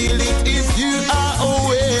you feel it if you are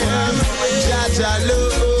aware. Jaja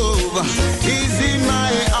love is in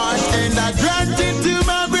my heart, and I grant it to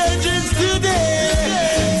my brethren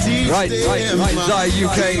today. Right, Zai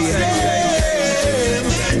UK.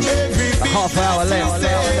 A half hour left. You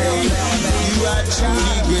are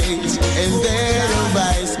truly great, and their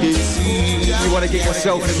advice can see. You want to get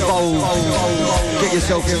yourself involved? Get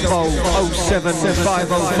yourself involved.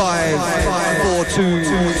 07505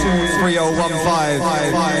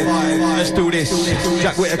 423015. Let's do this.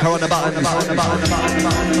 Jack Whittaker on the button.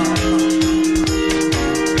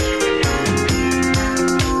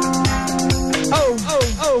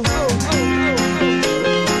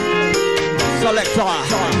 Selector.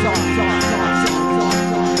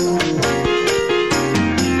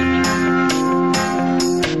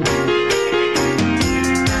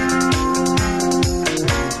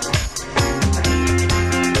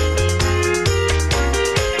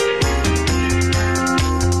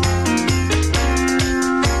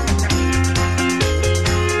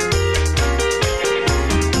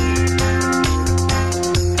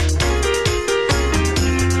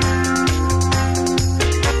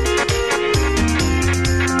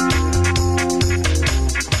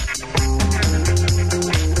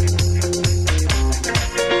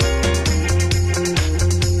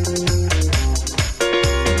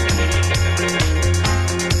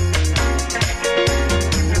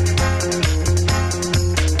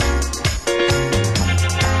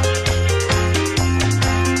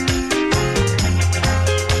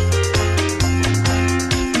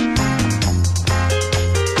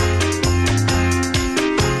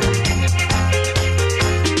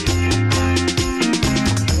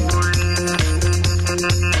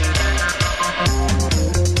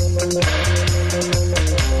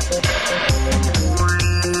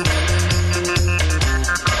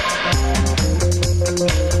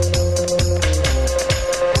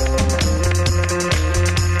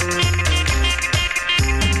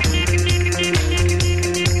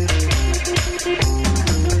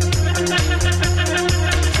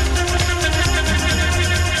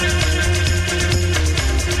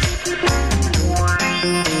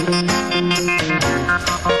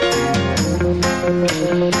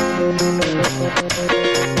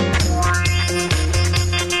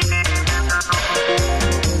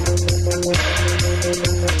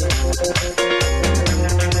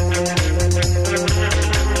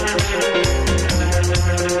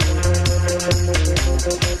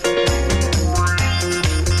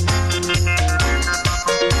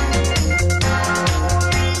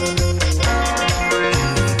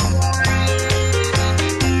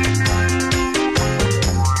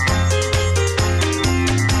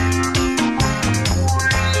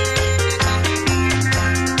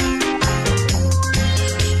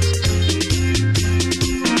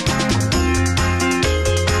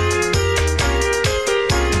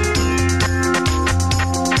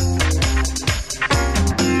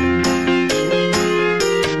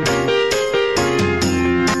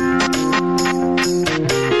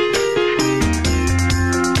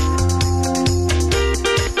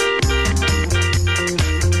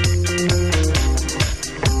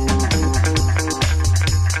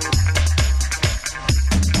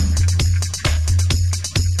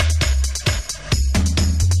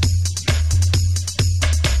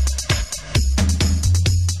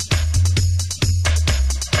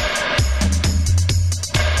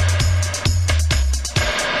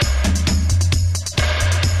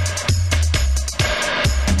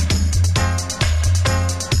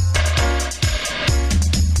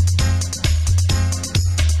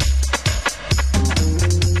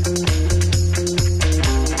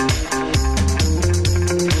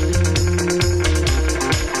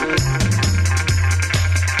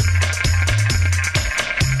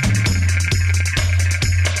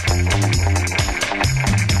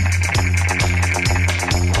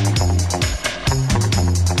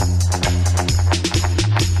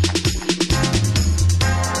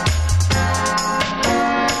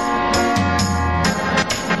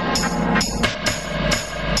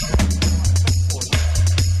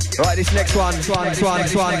 this next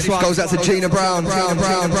one goes out to Gina Brown.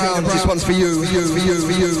 This one's for you.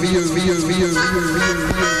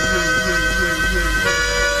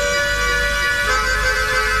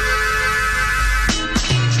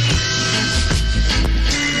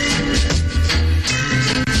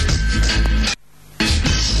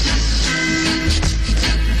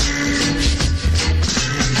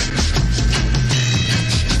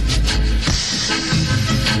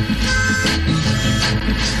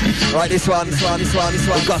 Right, this one,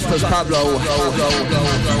 Augustus Pablo.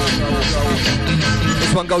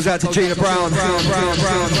 This one goes out to Gina Brown.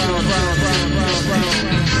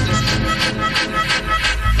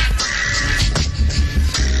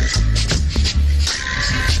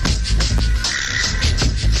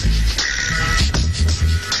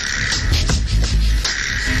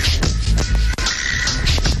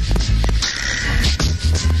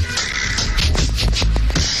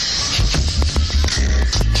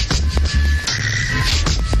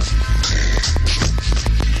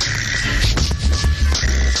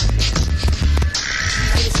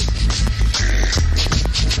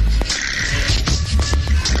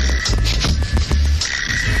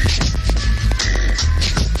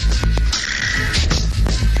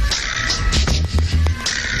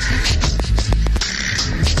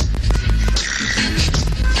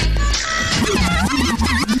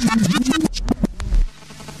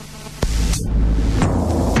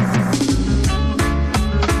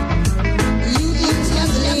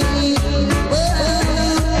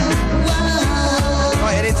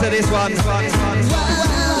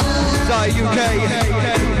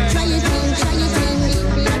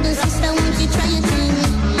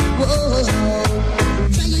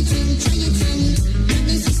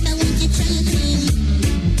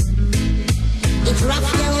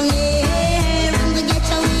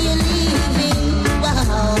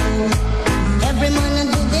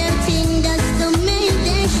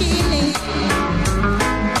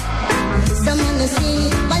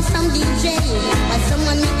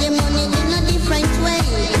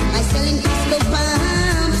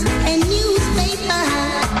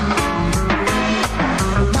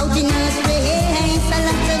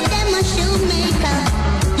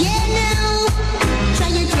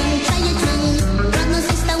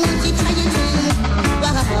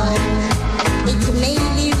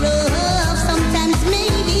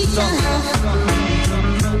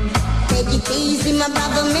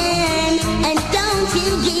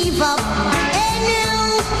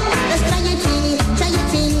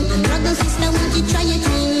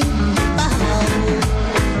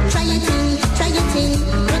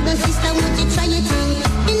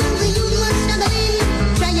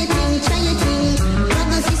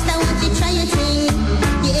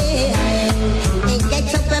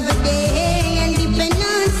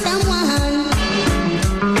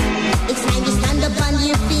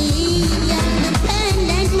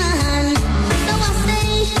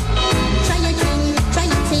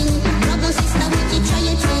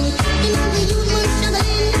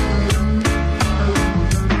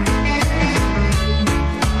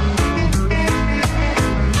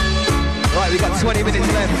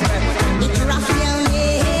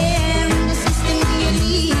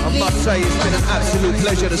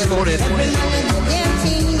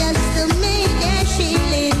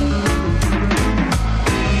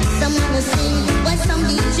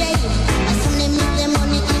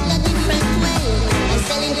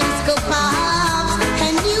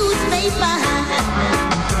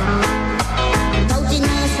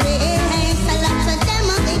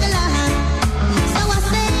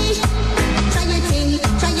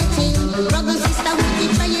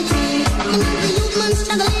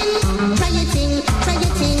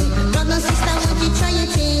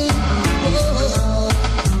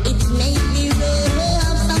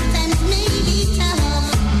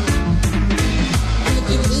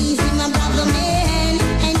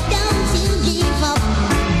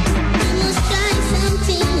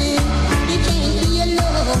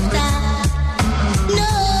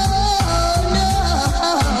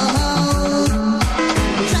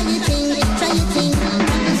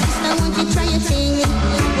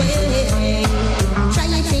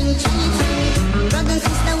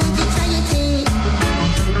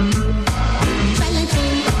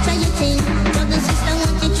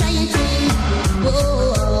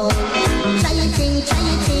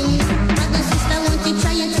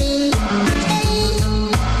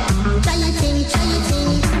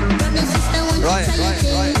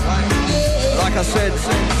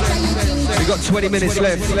 We've got 20 minutes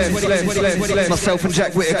left. Myself and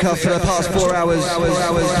Jack Whittaker for the past 4 hours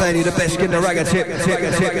playing you the best in the ragga tip.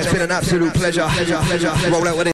 It's been an absolute pleasure. Roll out with it.